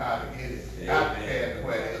show me how to get it out the Amen. cabinet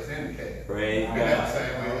where it's in the cabinet. Praise And that's the God.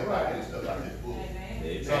 same way it's like this stuff like this book.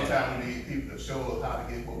 Amen. Sometimes we need people to show us how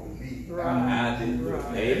to get what we need. I do.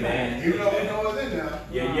 Amen. You know we know it's in there.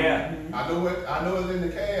 Yeah. I know it's in the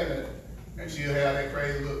cabinet, and she'll have that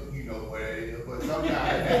crazy look, you know where it is. But sometimes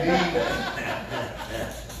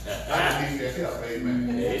I need that help, amen.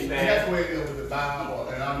 Amen. And that's where it is with the Bible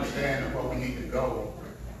and understanding where we need to go.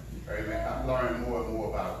 Amen. I'm learning more and more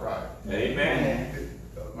about Christ. Amen.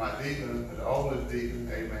 My deacon, the oldest deacon,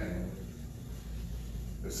 amen.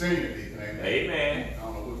 the senior deacon, amen. Amen. I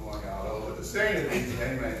don't know which one y'all know, but the senior deacon,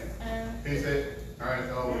 amen. He said, all right,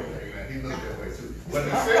 it's over, amen. He looked that way too. But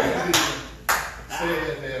the senior deacon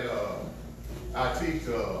said that I teach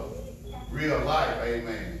real life,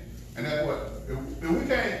 amen. And that's what, if we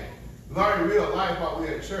can't learn real life while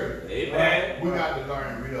we're at church, Amen. we got to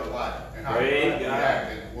learn real life and how to Praise God.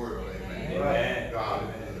 react in the world, amen. Amen. God is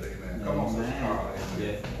good, amen. Come on, Sister Carla,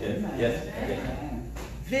 amen. Yes.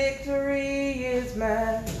 Victory is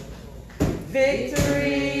mine.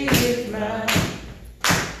 Victory is mine.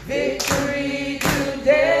 Victory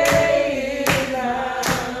today is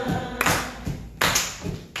mine.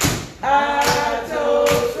 I told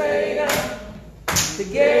Satan to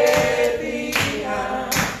get thee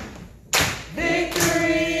behind.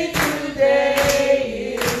 Victory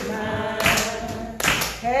today is mine.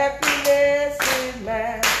 Happiness is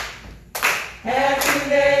mine.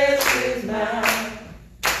 Happiness is mine.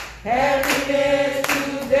 Happiness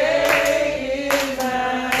today is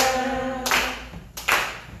mine.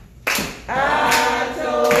 I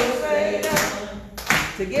told Satan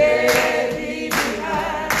to get thee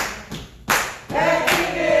behind.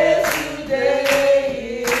 Happiness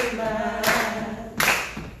today is mine.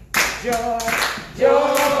 Joy,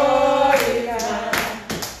 joy is mine.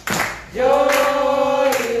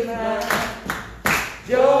 Joy is mine.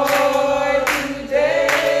 Joy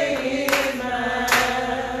today is mine.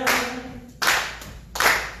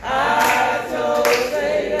 I told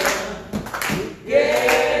Satan,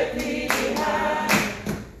 get thee behind.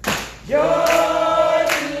 Joy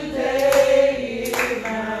today is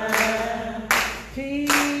mine.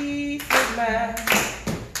 Peace is mine.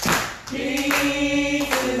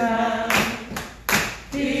 Peace is mine.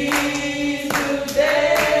 Peace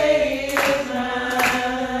today is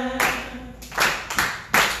mine.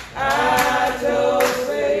 I told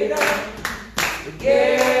Satan to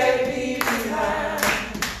get thee behind.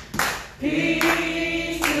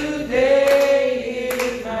 Peace today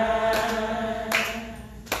is mine.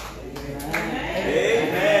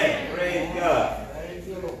 Amen. Praise God.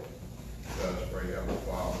 Let us pray, Heavenly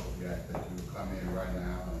Father. We ask that you come in right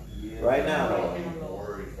now. Right now, Lord. The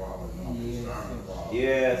word, Father, anoint the sermon, Father.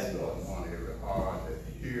 Yes, Lord. Anoint every heart that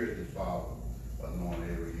hears it, Father. Anoint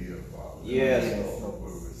every ear, Father. Yes, Lord.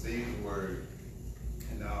 We'll receive the word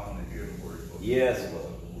and not only hear the word, but Yes, the Lord.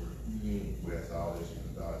 word. We ask all this in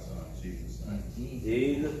God's Son, Jesus' name.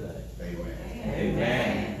 Jesus' name. Amen.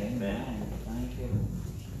 Amen. Amen.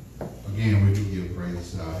 Again, we do give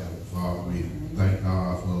praise to our Heavenly Father. We thank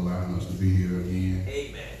God for allowing us to be here again.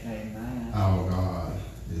 Amen. Our God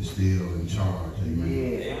is still in charge.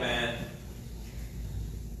 Amen. Amen.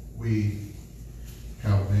 We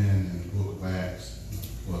have been in the book of Acts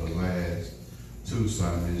for the last 2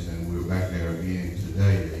 Sundays, and we're back there again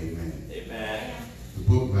today. Amen. Amen. The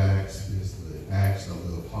book of Acts is the Acts of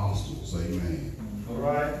the Apostles. Amen. All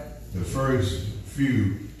right. The first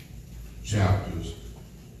few chapters,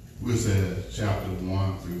 which says chapter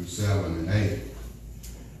 1 through 7 and 8,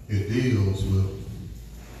 it deals with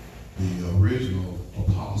the original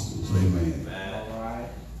apostles, amen. Amen.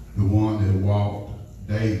 The one that walked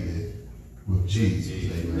daily with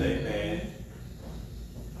Jesus, amen. Amen.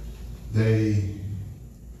 They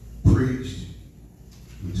preached,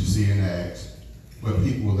 which you see in Acts, but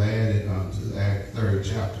people added unto the Acts 3rd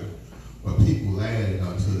chapter, but people added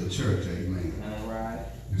unto the church, amen.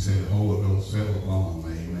 They said the Holy Ghost settled upon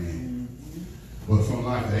them, amen. But from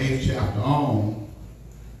like the 8th chapter on,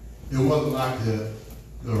 it wasn't like the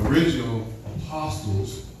original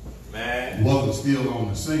apostles Amen. wasn't still on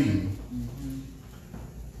the scene.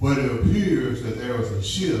 But it appears that there was a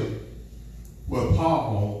shift where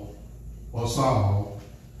Paul or Saul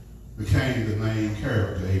became the main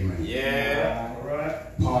character, amen. Yeah. All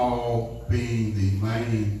right. Paul being the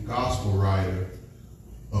main gospel writer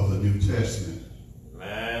of the New Testament.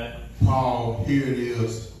 Amen. Paul, here it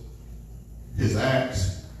is, his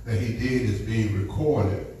acts that he did is being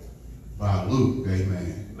recorded by Luke,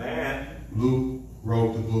 amen. Amen. Luke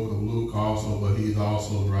wrote the book of Luke also, but he's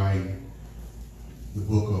also writing the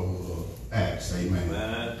book of Acts, amen.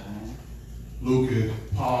 Amen. Luke is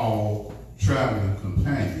Paul's traveling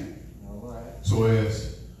companion. So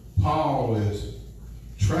as Paul is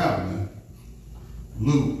traveling,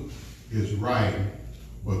 Luke is writing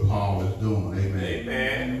what Paul is doing, amen.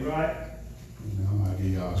 Amen. All right. I'm going to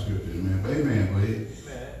give y'all scripture, amen. But amen, but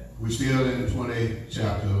we're still in the 28th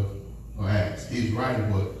chapter of Acts. He's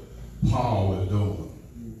writing what Paul is doing.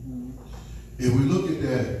 If we look at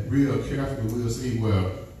that real carefully, we'll see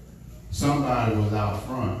where somebody was out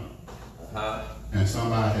front and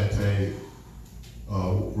somebody had taken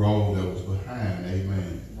a road that was behind,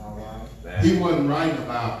 amen. He wasn't writing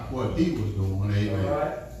about what he was doing, amen.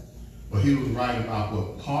 Right. But he was writing about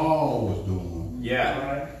what Paul was doing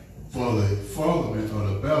Yeah. for the furtherment or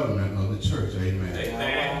the betterment of the church, amen.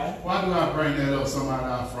 Amen. Why do I bring that up? Somebody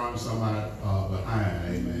out front, somebody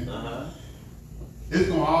behind, amen. Uh-huh. It's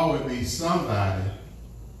going to always be somebody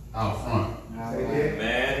out front.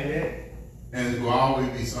 Amen. And it's going to always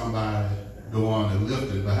be somebody doing the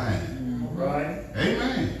lifting behind. Right.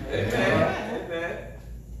 Amen. Amen. Amen.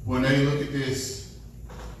 When they look at this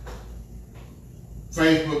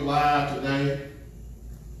Facebook Live today,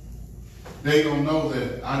 they going to know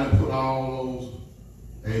that I didn't put all those,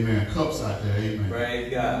 amen, cups out there, amen.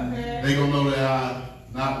 Praise God. They going to know that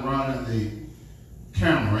I'm not running the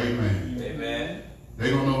camera, amen. Amen. They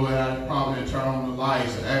going to know that I probably didn't turn on the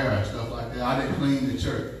lights, the air, and stuff like that. I didn't clean the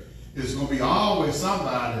church. It's going to be always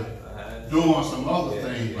somebody doing some other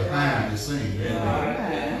things behind the scenes.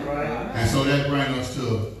 Amen. Right. And so that brings us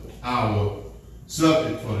to our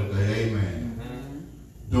subject for today, amen.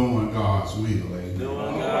 Doing God's will, amen. Doing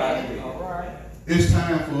God's will. All right. It's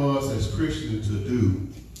time for us as Christians to do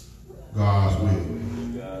God's will.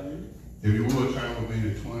 If you would turn with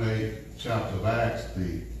me to 28th chapter of Acts,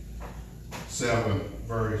 the 7th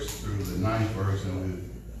verse through the 9th verse,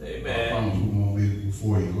 and we promise we won't be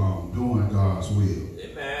before you long. Doing God's will.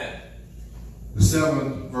 Amen. The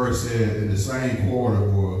 7th verse said, in the same quarter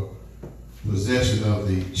were possession of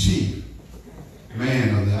the chief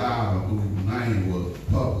man of the island, whose name was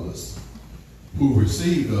Publius, who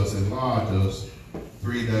received us and lodged us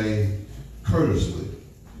 3 days courteously.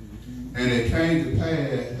 And it came to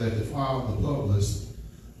pass that the father of Publius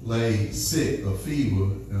lay sick of fever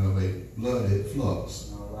and of a blooded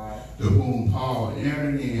flux, to whom Paul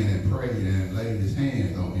entered in and prayed and laid his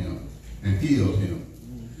hands on him and healed him.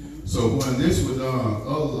 So when this was done,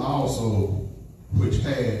 others also which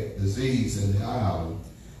had disease in the island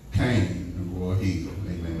came and were healed.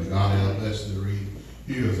 Amen. May God help us to read,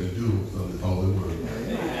 hears, and do of the holy word.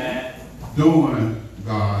 Amen. Doing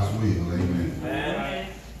God's will. Amen. Amen.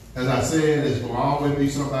 As I said, there's going to always be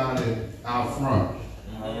somebody out front.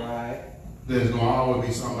 All right. There's going to always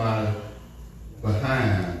be somebody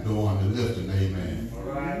behind doing the lifting. Amen. All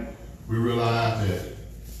right. We realize that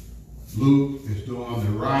Luke is doing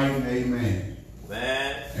the writing. Amen.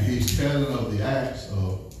 Amen. And he's telling of the acts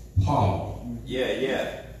of Paul.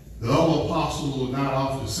 Yeah. The other apostles were not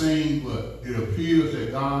off the scene, but it appears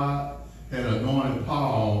that God had anointed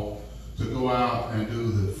Paul to go out and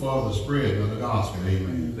do the further spread of the gospel.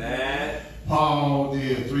 Amen. Amen. Paul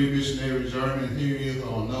did 3 missionary journeys. Here he is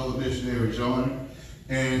on another missionary journey.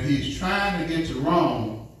 And he's trying to get to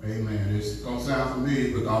Rome. Amen. It's going to sound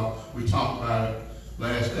familiar because we talked about it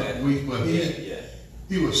last couple of weeks. But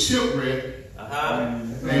he was shipwrecked.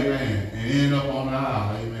 Amen. And ended up on the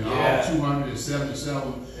island. Amen. Yeah. All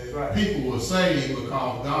 277 Right. people were saved because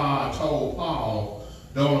God told Paul,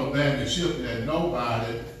 don't abandon the ship, that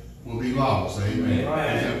nobody will be lost. Amen.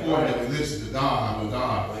 Right. It's important that we listen to God when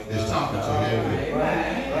God is talking to them.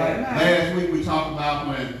 Right. Last week we talked about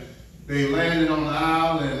when they landed on the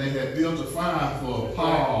island and they had built a fire for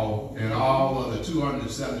Paul and all of the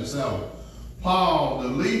 277. Paul, the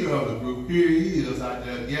leader of the group, here he is out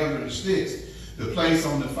there gathering the sticks to place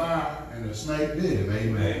on the fire, and the snake bit him.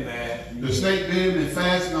 Amen. Amen. The snake bit him and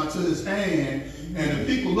fastened onto his hand, and the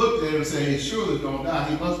people looked at him and said, he's surely going to die.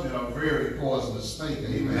 He must have been a very poisonous snake.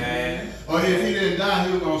 Amen. Amen. Or if he didn't die,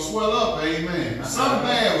 he was going to swell up. Amen. Something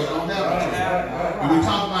bad was going to happen to him. And we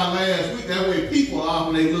talked about last week, that way people are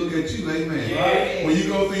when they look at you. Amen. Yeah. When you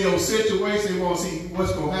go through your situation, they want to see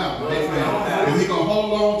what's going to happen. Amen. Is he going to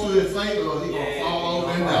hold on to his faith, or is he going to fall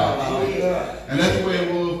over and die? Amen. And that's the way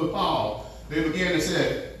it was with Paul. They began to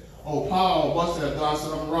say, oh, Paul, what's that? God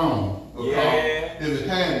said, I'm wrong. Because if it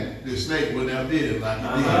hadn't, the snake would have did it like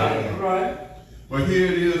he did. Right. But here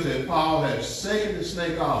it is that Paul had shaken the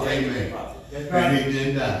snake off. Amen. And he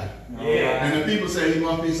didn't die. Yeah. And the people say he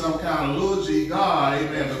must be some kind of little G God.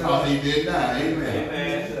 Amen. Because he did die. Amen.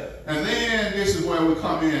 Amen. And then this is where we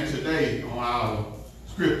come in today on our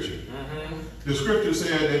scripture. The scripture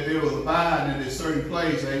said that there was abiding in a certain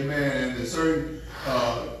place. Amen. And a certain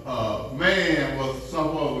man was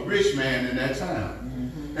somewhat of a rich man in that time.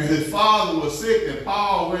 And his father was sick, and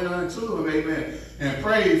Paul went unto him, amen, and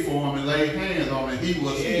prayed for him and laid hands on him, and he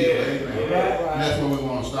was healed. Amen. Right. And that's where we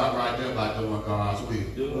want to stop right there by doing God's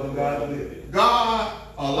will. Doing God's will. God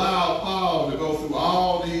allowed Paul to go through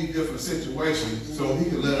all these different situations so he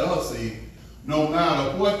could let us see, no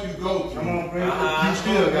matter what you go through, you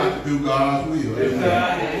still got to do God's will.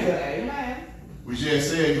 Amen. We just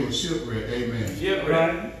said he was shipwrecked. Amen.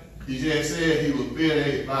 Shipwrecked. He just said he was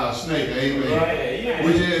bit by a snake. Amen. Right.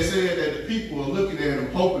 We just said that the people were looking at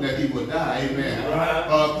him hoping that he would die, amen.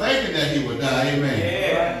 Thinking that he would die, amen.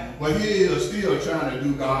 Yeah. But he is still trying to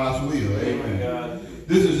do God's will, amen.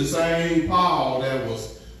 This is the same Paul that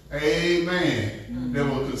was, amen, that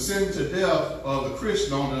will consent to death of the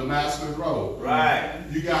Christian on the Damascus Road. Right.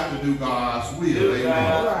 You got to do God's will,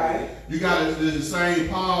 amen. Right. You got to do the same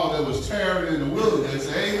Paul that was tarrying in the wilderness,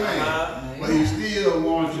 amen. But he still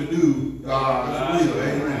wanted to do God's will,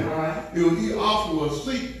 amen. He often was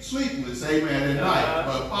sleepless, amen, at night.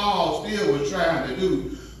 But Paul still was trying to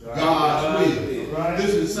do God's will. This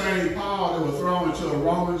is the same Paul that was thrown into a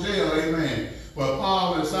Roman jail, amen. But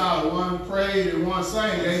Paul and Silas, one prayed and one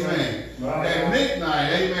sang, amen. At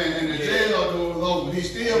midnight, amen, and the jail door was open. He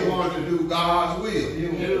still wanted to do God's will.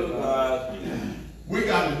 We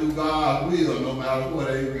got to do God's will no matter what,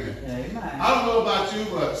 amen. I don't know about you,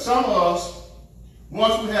 but some of us,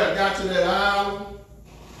 once we had got to that island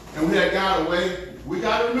and we had got away, we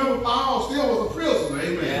got to remember Paul still was a prisoner,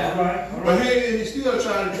 amen. But hey, he's still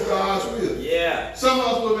trying to do God's will. Yeah. Some of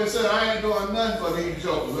us would have been saying, I ain't doing nothing for these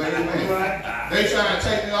jokers, amen. They trying to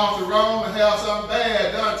take me off the road and have something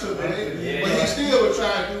bad done to me. But he still was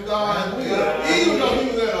trying to do God's will. Even though he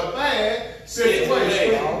was in a bad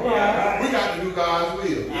situation. We got to do God's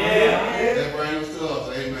will. That brings us to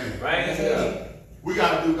us, amen. We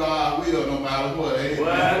got to do God's will no matter what,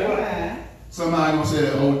 amen. Somebody gonna say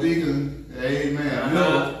that old deacon, amen.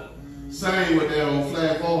 No, sing with their old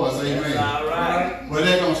flat voice, amen. All right. But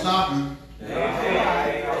they're gonna stop you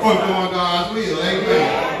from doing God's will,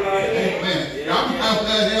 amen. Amen. I'm not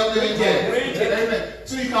gonna help you again. Amen.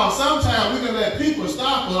 See, because sometimes we can let people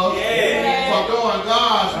stop us from doing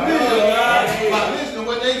God's will by listening to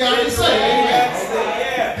what they got to say,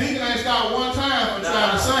 amen. Deacon ain't stopped one time from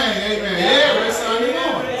trying to sing, amen. Every Sunday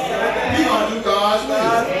morning. He gonna do God's will.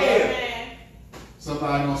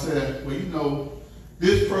 Somebody gonna say, well, you know,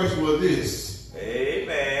 this person was this.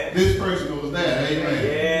 Amen. This person was that. Amen.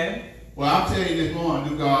 Yeah. Well, I'm telling you this morning,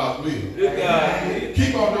 do God's will. Do God's will.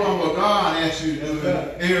 Keep on doing what God asks you to do,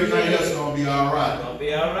 and everything else is gonna be all right. Gonna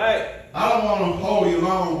be all right. I don't want to hold you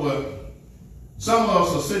long, but some of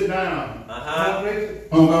us will sit down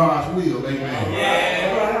on God's will. Amen.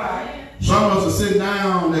 Yeah. Some of us will sit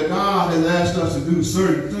down that God has asked us to do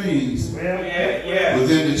certain things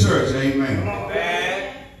within the church. Amen.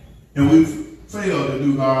 And we fail to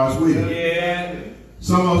do God's will.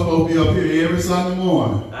 Some of us supposed to be up here every Sunday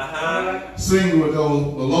morning, singing with those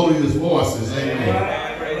melodious voices,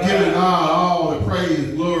 amen. Giving God all the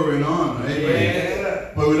praise, glory, and honor,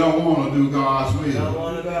 amen. But we don't want to do God's will.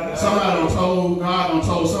 God done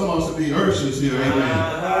told some of us to be ushers here,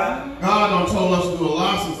 amen. God done told us to do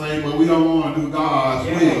lots of things, but we don't want to do God's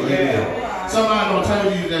will, amen. Somebody done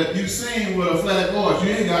told you that you sing with a flat voice, you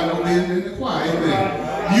ain't got no business in the choir, amen.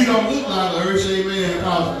 You don't look like an usher, amen,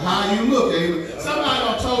 because how you look, amen. Somebody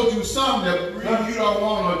done told you something that you don't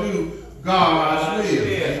want to do God's will,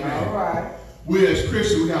 amen. We as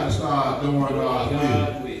Christians, we got to start doing God's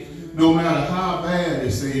will. No matter how bad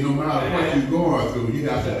it seems, no matter what you're going through, you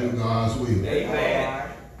got to do God's will. Amen.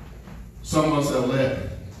 Some of us have let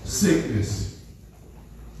sickness,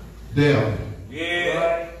 death,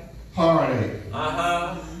 heartache,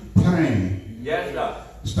 pain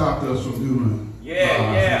stopped us from doing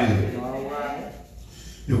God's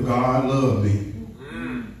will. If God loved me,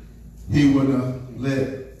 He wouldn't have let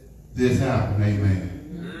this happen.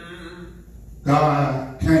 Amen.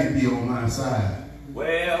 God can't be on my side.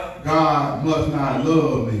 God must not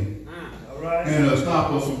love me and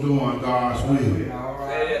stop us from doing God's will.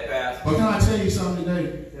 But can I tell you something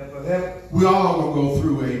today? We all gonna go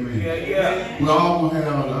through, amen. We all gonna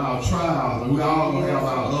have our trials, and we all gonna have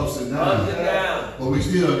our ups and downs. But we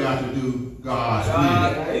still got to do God's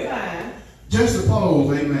will. Just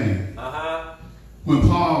suppose, amen, when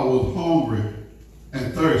Paul was hungry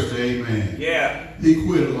and thirsty, amen, he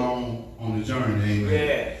quit along on the journey,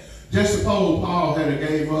 amen. Just suppose Paul had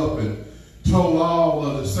gave up and told all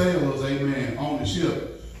of the sailors, amen, on the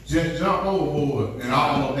ship, just jump overboard, and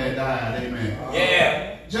all of them had died,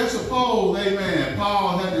 amen. Just suppose, amen,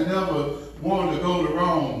 Paul had never wanted to go to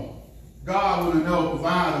Rome. God would have never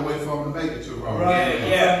provided a way for him to make it to Rome.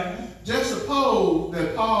 Just suppose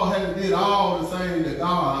that Paul had did all the things that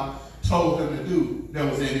God told him to do that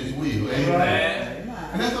was in his will, amen.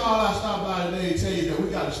 And that's all I stopped by today to tell you, that we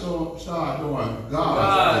got to start doing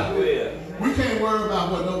God's will. We can't worry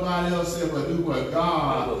about what nobody else said, but do what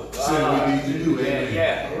God said we need to do.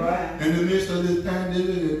 Amen. In the midst of this pandemic,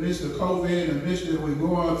 in the midst of COVID, in the midst of what we're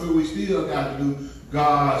going through, we still got to do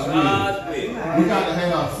God's will. We got to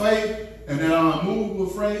have faith and then unmovable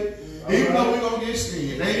faith Even though we're going to get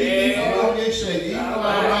scared, even though we're going to get shaky, even though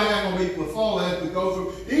our mind going to be full as we go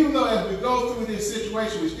through, even though as we go through this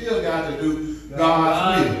situation, we still got to do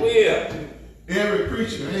God's will. Every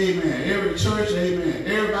preacher, amen. Every church, amen.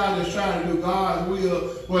 Everybody that's trying to do God's will,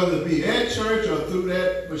 whether it be at church or through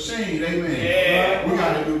that machine, amen. Yeah. We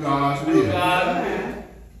got to do God's will. God.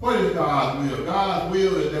 What is God's will? God's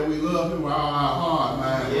will is that we love Him with all our heart,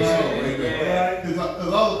 mind, and soul, amen. The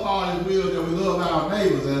other part is will that we love our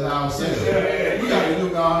neighbors as ourselves. We got to do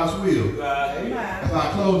God's will. As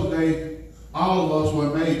I close today, all of us were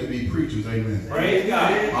made to be preachers, amen. Praise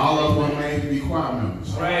God. All of us were made to be choir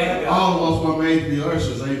members. Praise God. All of us were made to be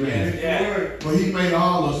ushers, amen. Yeah. But He made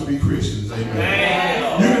all of us to be Christians, amen.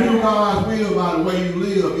 Amen. You can do God's will by the way you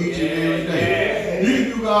live each and every day. You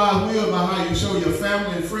can do God's will by how you show your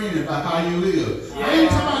family and friends by how you live. I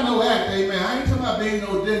ain't talking about no act, amen. I ain't talking about being no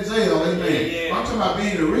Denzel, amen. I'm talking about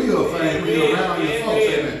being the real thing when you're around your folks,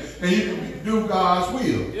 amen. And you can do God's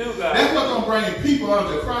will. That's what's going to bring people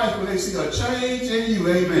unto Christ when they see a change in you,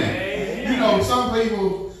 amen. You know, some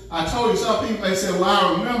people, I told you, some people may say, well,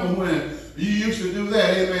 I remember when you used to do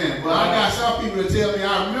that, amen. But I got some people that tell me,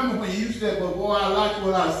 I remember when you used to that, but boy, I like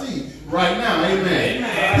what I see right now,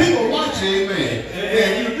 amen. People watch you, amen.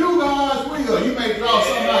 And you do God's will, you may draw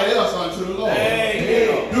somebody else unto the Lord.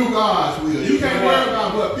 Do God's will. You can't worry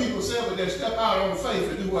about what people say, but just step out on faith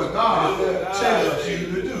and do what God tells you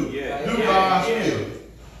to do. Do God's will.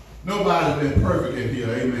 Nobody's been perfect in here,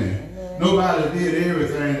 amen. Nobody did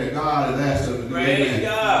everything that God has asked us to do, amen.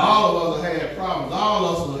 All of us have had problems. All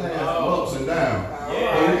of us have had ups and downs.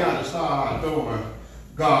 But we got to start doing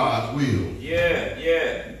God's will.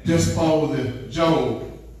 Just suppose that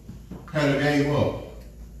Job had gave up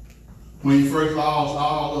when he first lost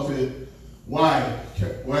all of his wife,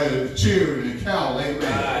 children, and cattle,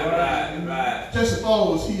 amen. Right. Just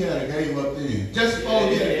suppose he had gave up then. Just suppose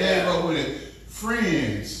he had gave up when his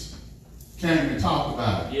friends came and talked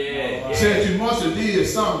about it. Said you must have did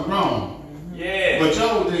something wrong. But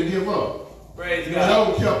Job didn't give up.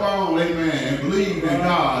 Job kept on, amen, and believed in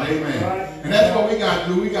God, amen. And that's what we got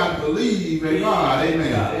to do. We got to believe in God,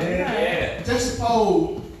 amen. Just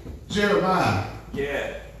suppose Jeremiah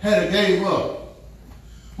had gave up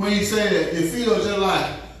when he said, it feels just like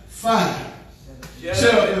fire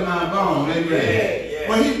shut up in my bone, amen.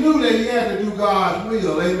 But he knew that he had to do God's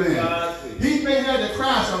will, amen. He may have to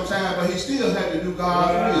cry sometimes, but he still had to do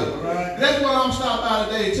God's will. That's what I'm stopping by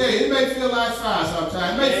today to tell you. It may feel like fire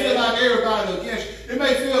sometimes. It may feel like everybody against you. It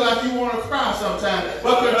may feel like you want to cry sometimes.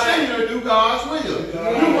 But continue to do God's will.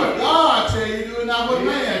 Do what God tell you to do and not what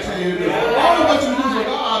man tell you to do. Only what you do for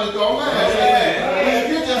God is going to last, amen. When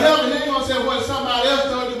you get to heaven, you ain't going to say what somebody else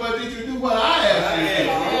told you, but did you do what I asked you to do?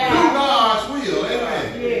 Do God's will,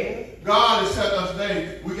 amen. God has set us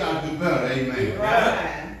today. We got to do better,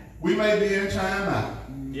 amen. We may be in time out.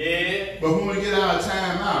 But when we get out of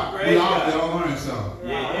time out, we all got to learn something.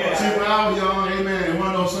 See, when I was young, amen,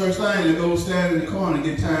 one of those such things to go stand in the corner and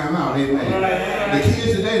get time out, amen. The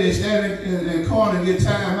kids today, they stand in the corner and get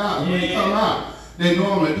time out. And when they come out, they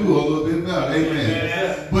normally do a little bit better,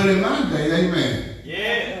 amen. But in my day,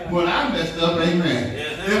 amen, when I messed up, amen,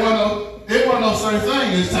 it wasn't no such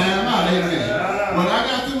thing as time out, amen. When I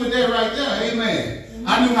got through with that right there, amen,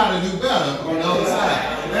 I knew how to do better on the other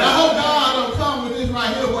side. And I hope God don't come with this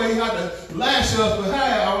right here where he had to lash us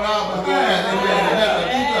behind,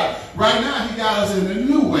 amen. Right now, he got us in a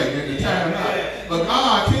new way at the time out. But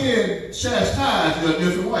God can chastise you a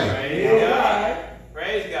different way.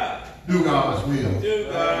 Praise God. Do God's will.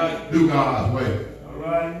 Do God's way.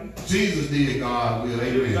 Jesus did God's will,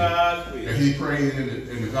 amen. And he prayed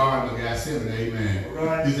in the Garden of Gethsemane,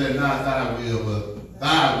 amen. He said, not thy will, but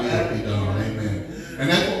thy will be done, amen. And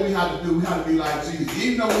that's what we have to do. We have to be like Jesus.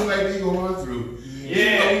 Even though we may be going through,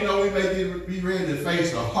 even though we may be ready to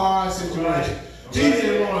face a hard situation. Jesus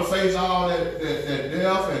didn't want to face all that death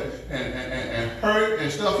and hurt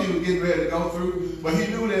and stuff he was getting ready to go through. But he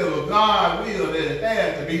knew there was God's will that it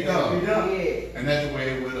had to be done. And that's the way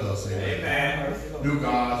it with us. Amen. Do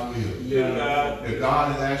God's will. If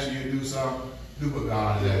God is asking you to do something, do what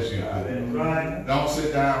God is asking you to do. Don't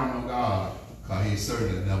sit down on God. Because he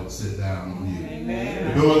certainly never sit down on you.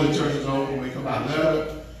 Amen. The door of the church is open. When we come out, let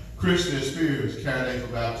a Christian experience carry for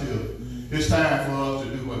baptism. It's time for us to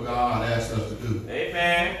do what God asked us to do.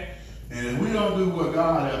 Amen. And if we don't do what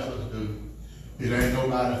God asked us to do, it ain't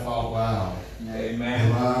nobody's fault but ours.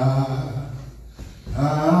 Amen. I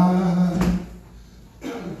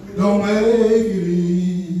don't make it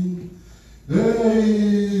in. There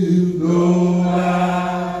is no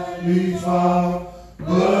I need fault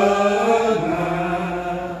but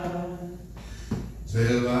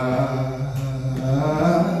till I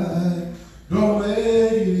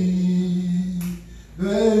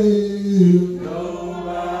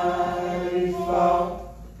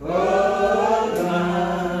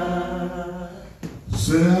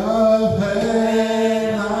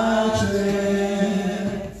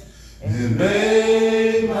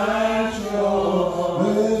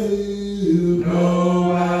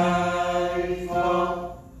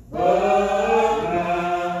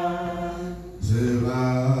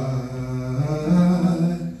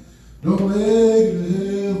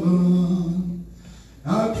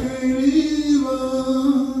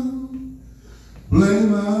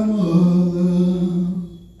my mother.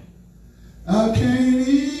 I can't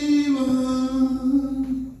even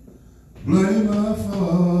blame my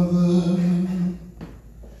father.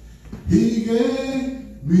 He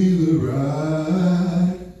gave me the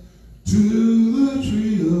right to the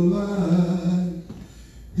tree of life.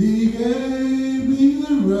 He gave me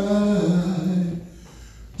the right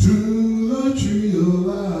to the tree of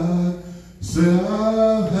life. Said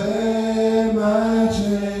I've had my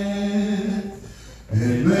chance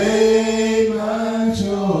and made my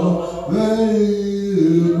choice. That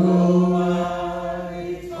is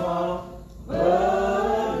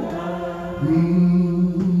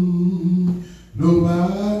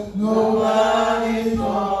Nobody's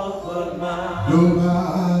fault but mine. Nobody's fault but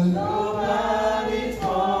mine. Nobody's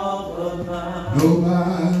fault but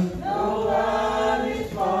mine. Nobody's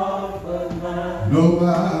fault but mine.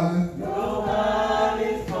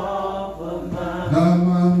 Nobody's fault but mine. Not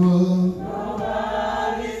my mother,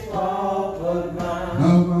 Nobody's fault but mine.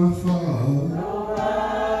 not my father,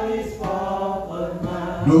 Nobody's fault but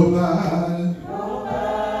mine. nobody.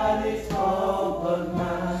 Nobody's fault but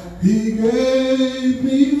mine. He gave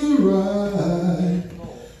me the right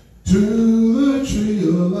to the tree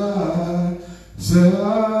of life. Said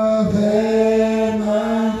I've had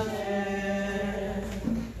my chance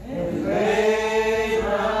and made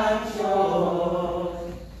my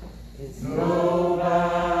choice. It's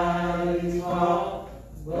nobody's fault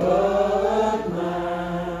but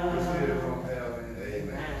mine. This here don't have any.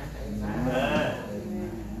 Amen. Amen.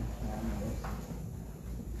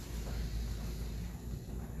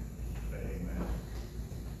 Amen.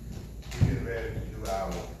 We get ready to do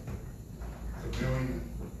our communion.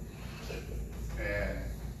 And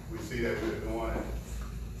we see that we're doing it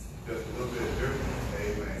just a little bit different.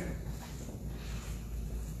 Amen.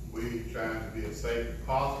 We trying to be as safe as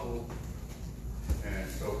possible. And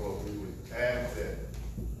so what we would ask that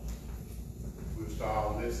we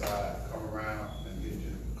start on this side, come around and get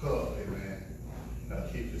you the cup. Amen. Now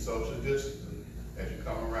keep your social distancing as you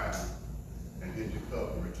come around.